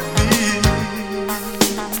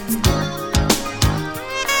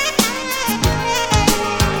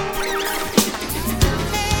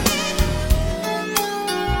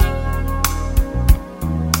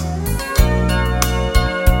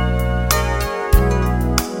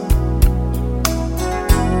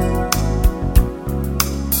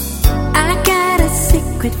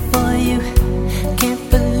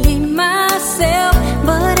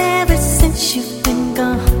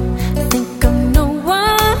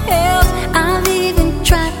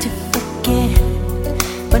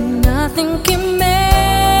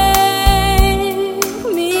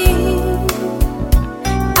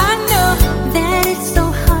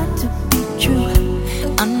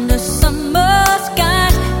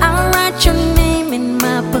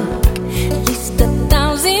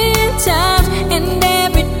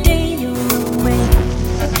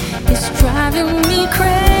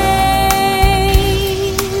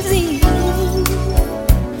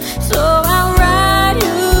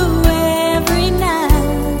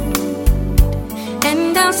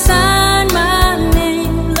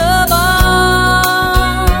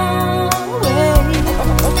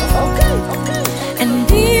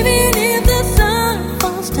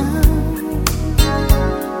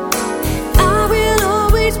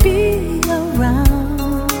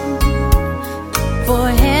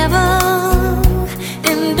 forever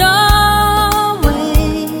and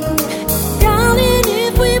always. Darling,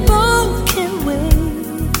 if we both can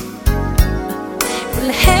wait,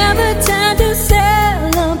 we'll have a time to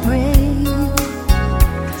celebrate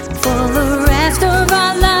for the rest of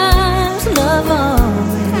our lives, love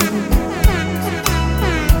always.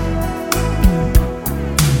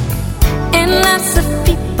 And lots of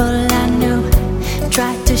people I know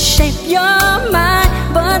try to shape your mind,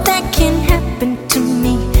 but that can't happen to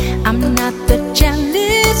me. I'm not the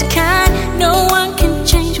jealous kind. No one can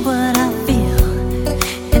change what I feel,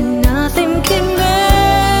 and nothing can make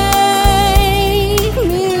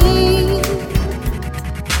me.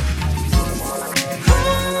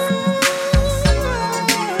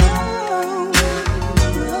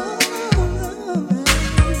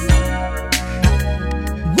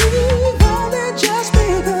 We've only just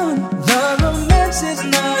begun. The romance is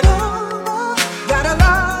not over. Got a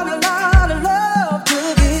lot of love to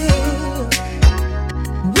give.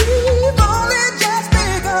 We've only just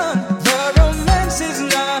begun. The romance is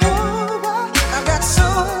not over. I've got so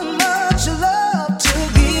much love to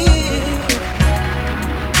give.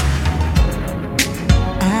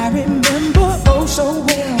 I remember oh so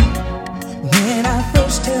well when I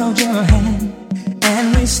first held your hand and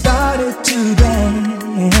we started to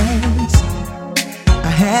dance.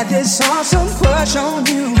 I had this awesome crush on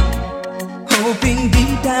you, hoping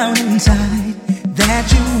deep down inside that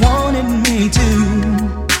you wanted me to.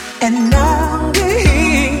 And now we're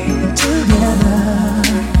here together,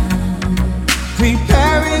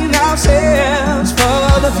 preparing ourselves for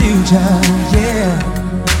the future, yeah.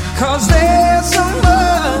 'Cause there's so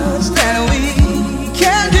much that we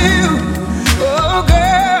can do. Oh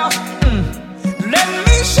girl, let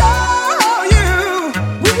me show you.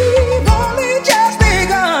 We've only just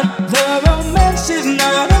begun. The romance is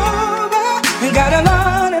not over. We got a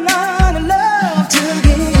lot of love to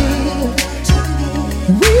give.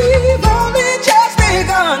 We've only just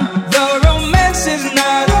begun. The romance is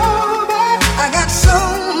not over. I got so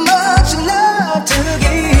much love to give.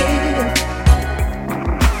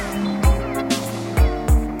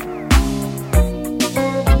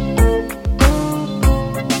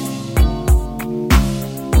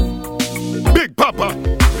 Big Papa.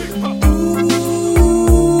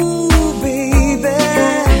 Ooh, baby,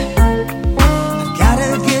 I've gotta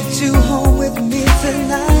get you home with me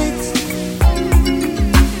tonight.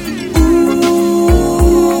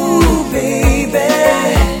 Ooh, baby,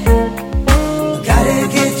 gotta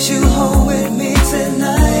get you home with me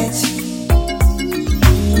tonight.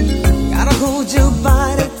 Gotta hold your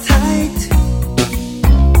body tight,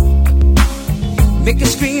 make you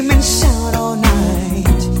scream and shout all night.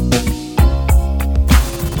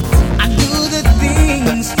 I do the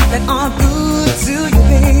things that are good to you,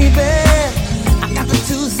 baby. I got the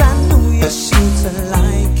tools I know you're sure to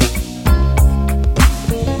like.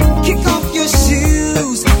 Kick off your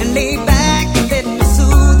shoes and lay back and let me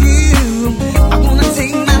soothe you. I wanna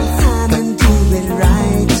take my time and do it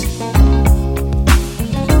right.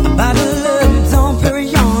 About a little Dom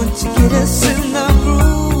Perignon to get us in the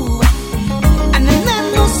groove, and then let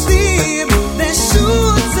no sleep that's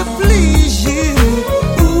sure to please you.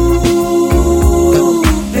 Ooh,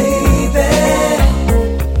 baby,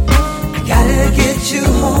 I gotta get you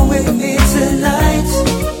home with me tonight.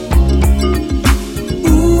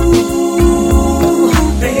 Ooh,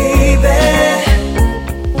 baby,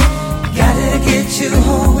 gotta get you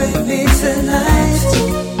home with me tonight.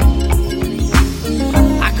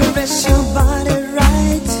 I caress your body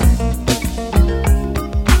right,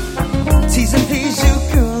 tease and please you,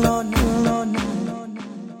 girl, all night.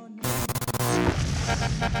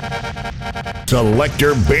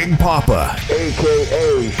 Selector Big Papa,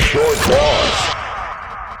 a.k.a. Short Boss.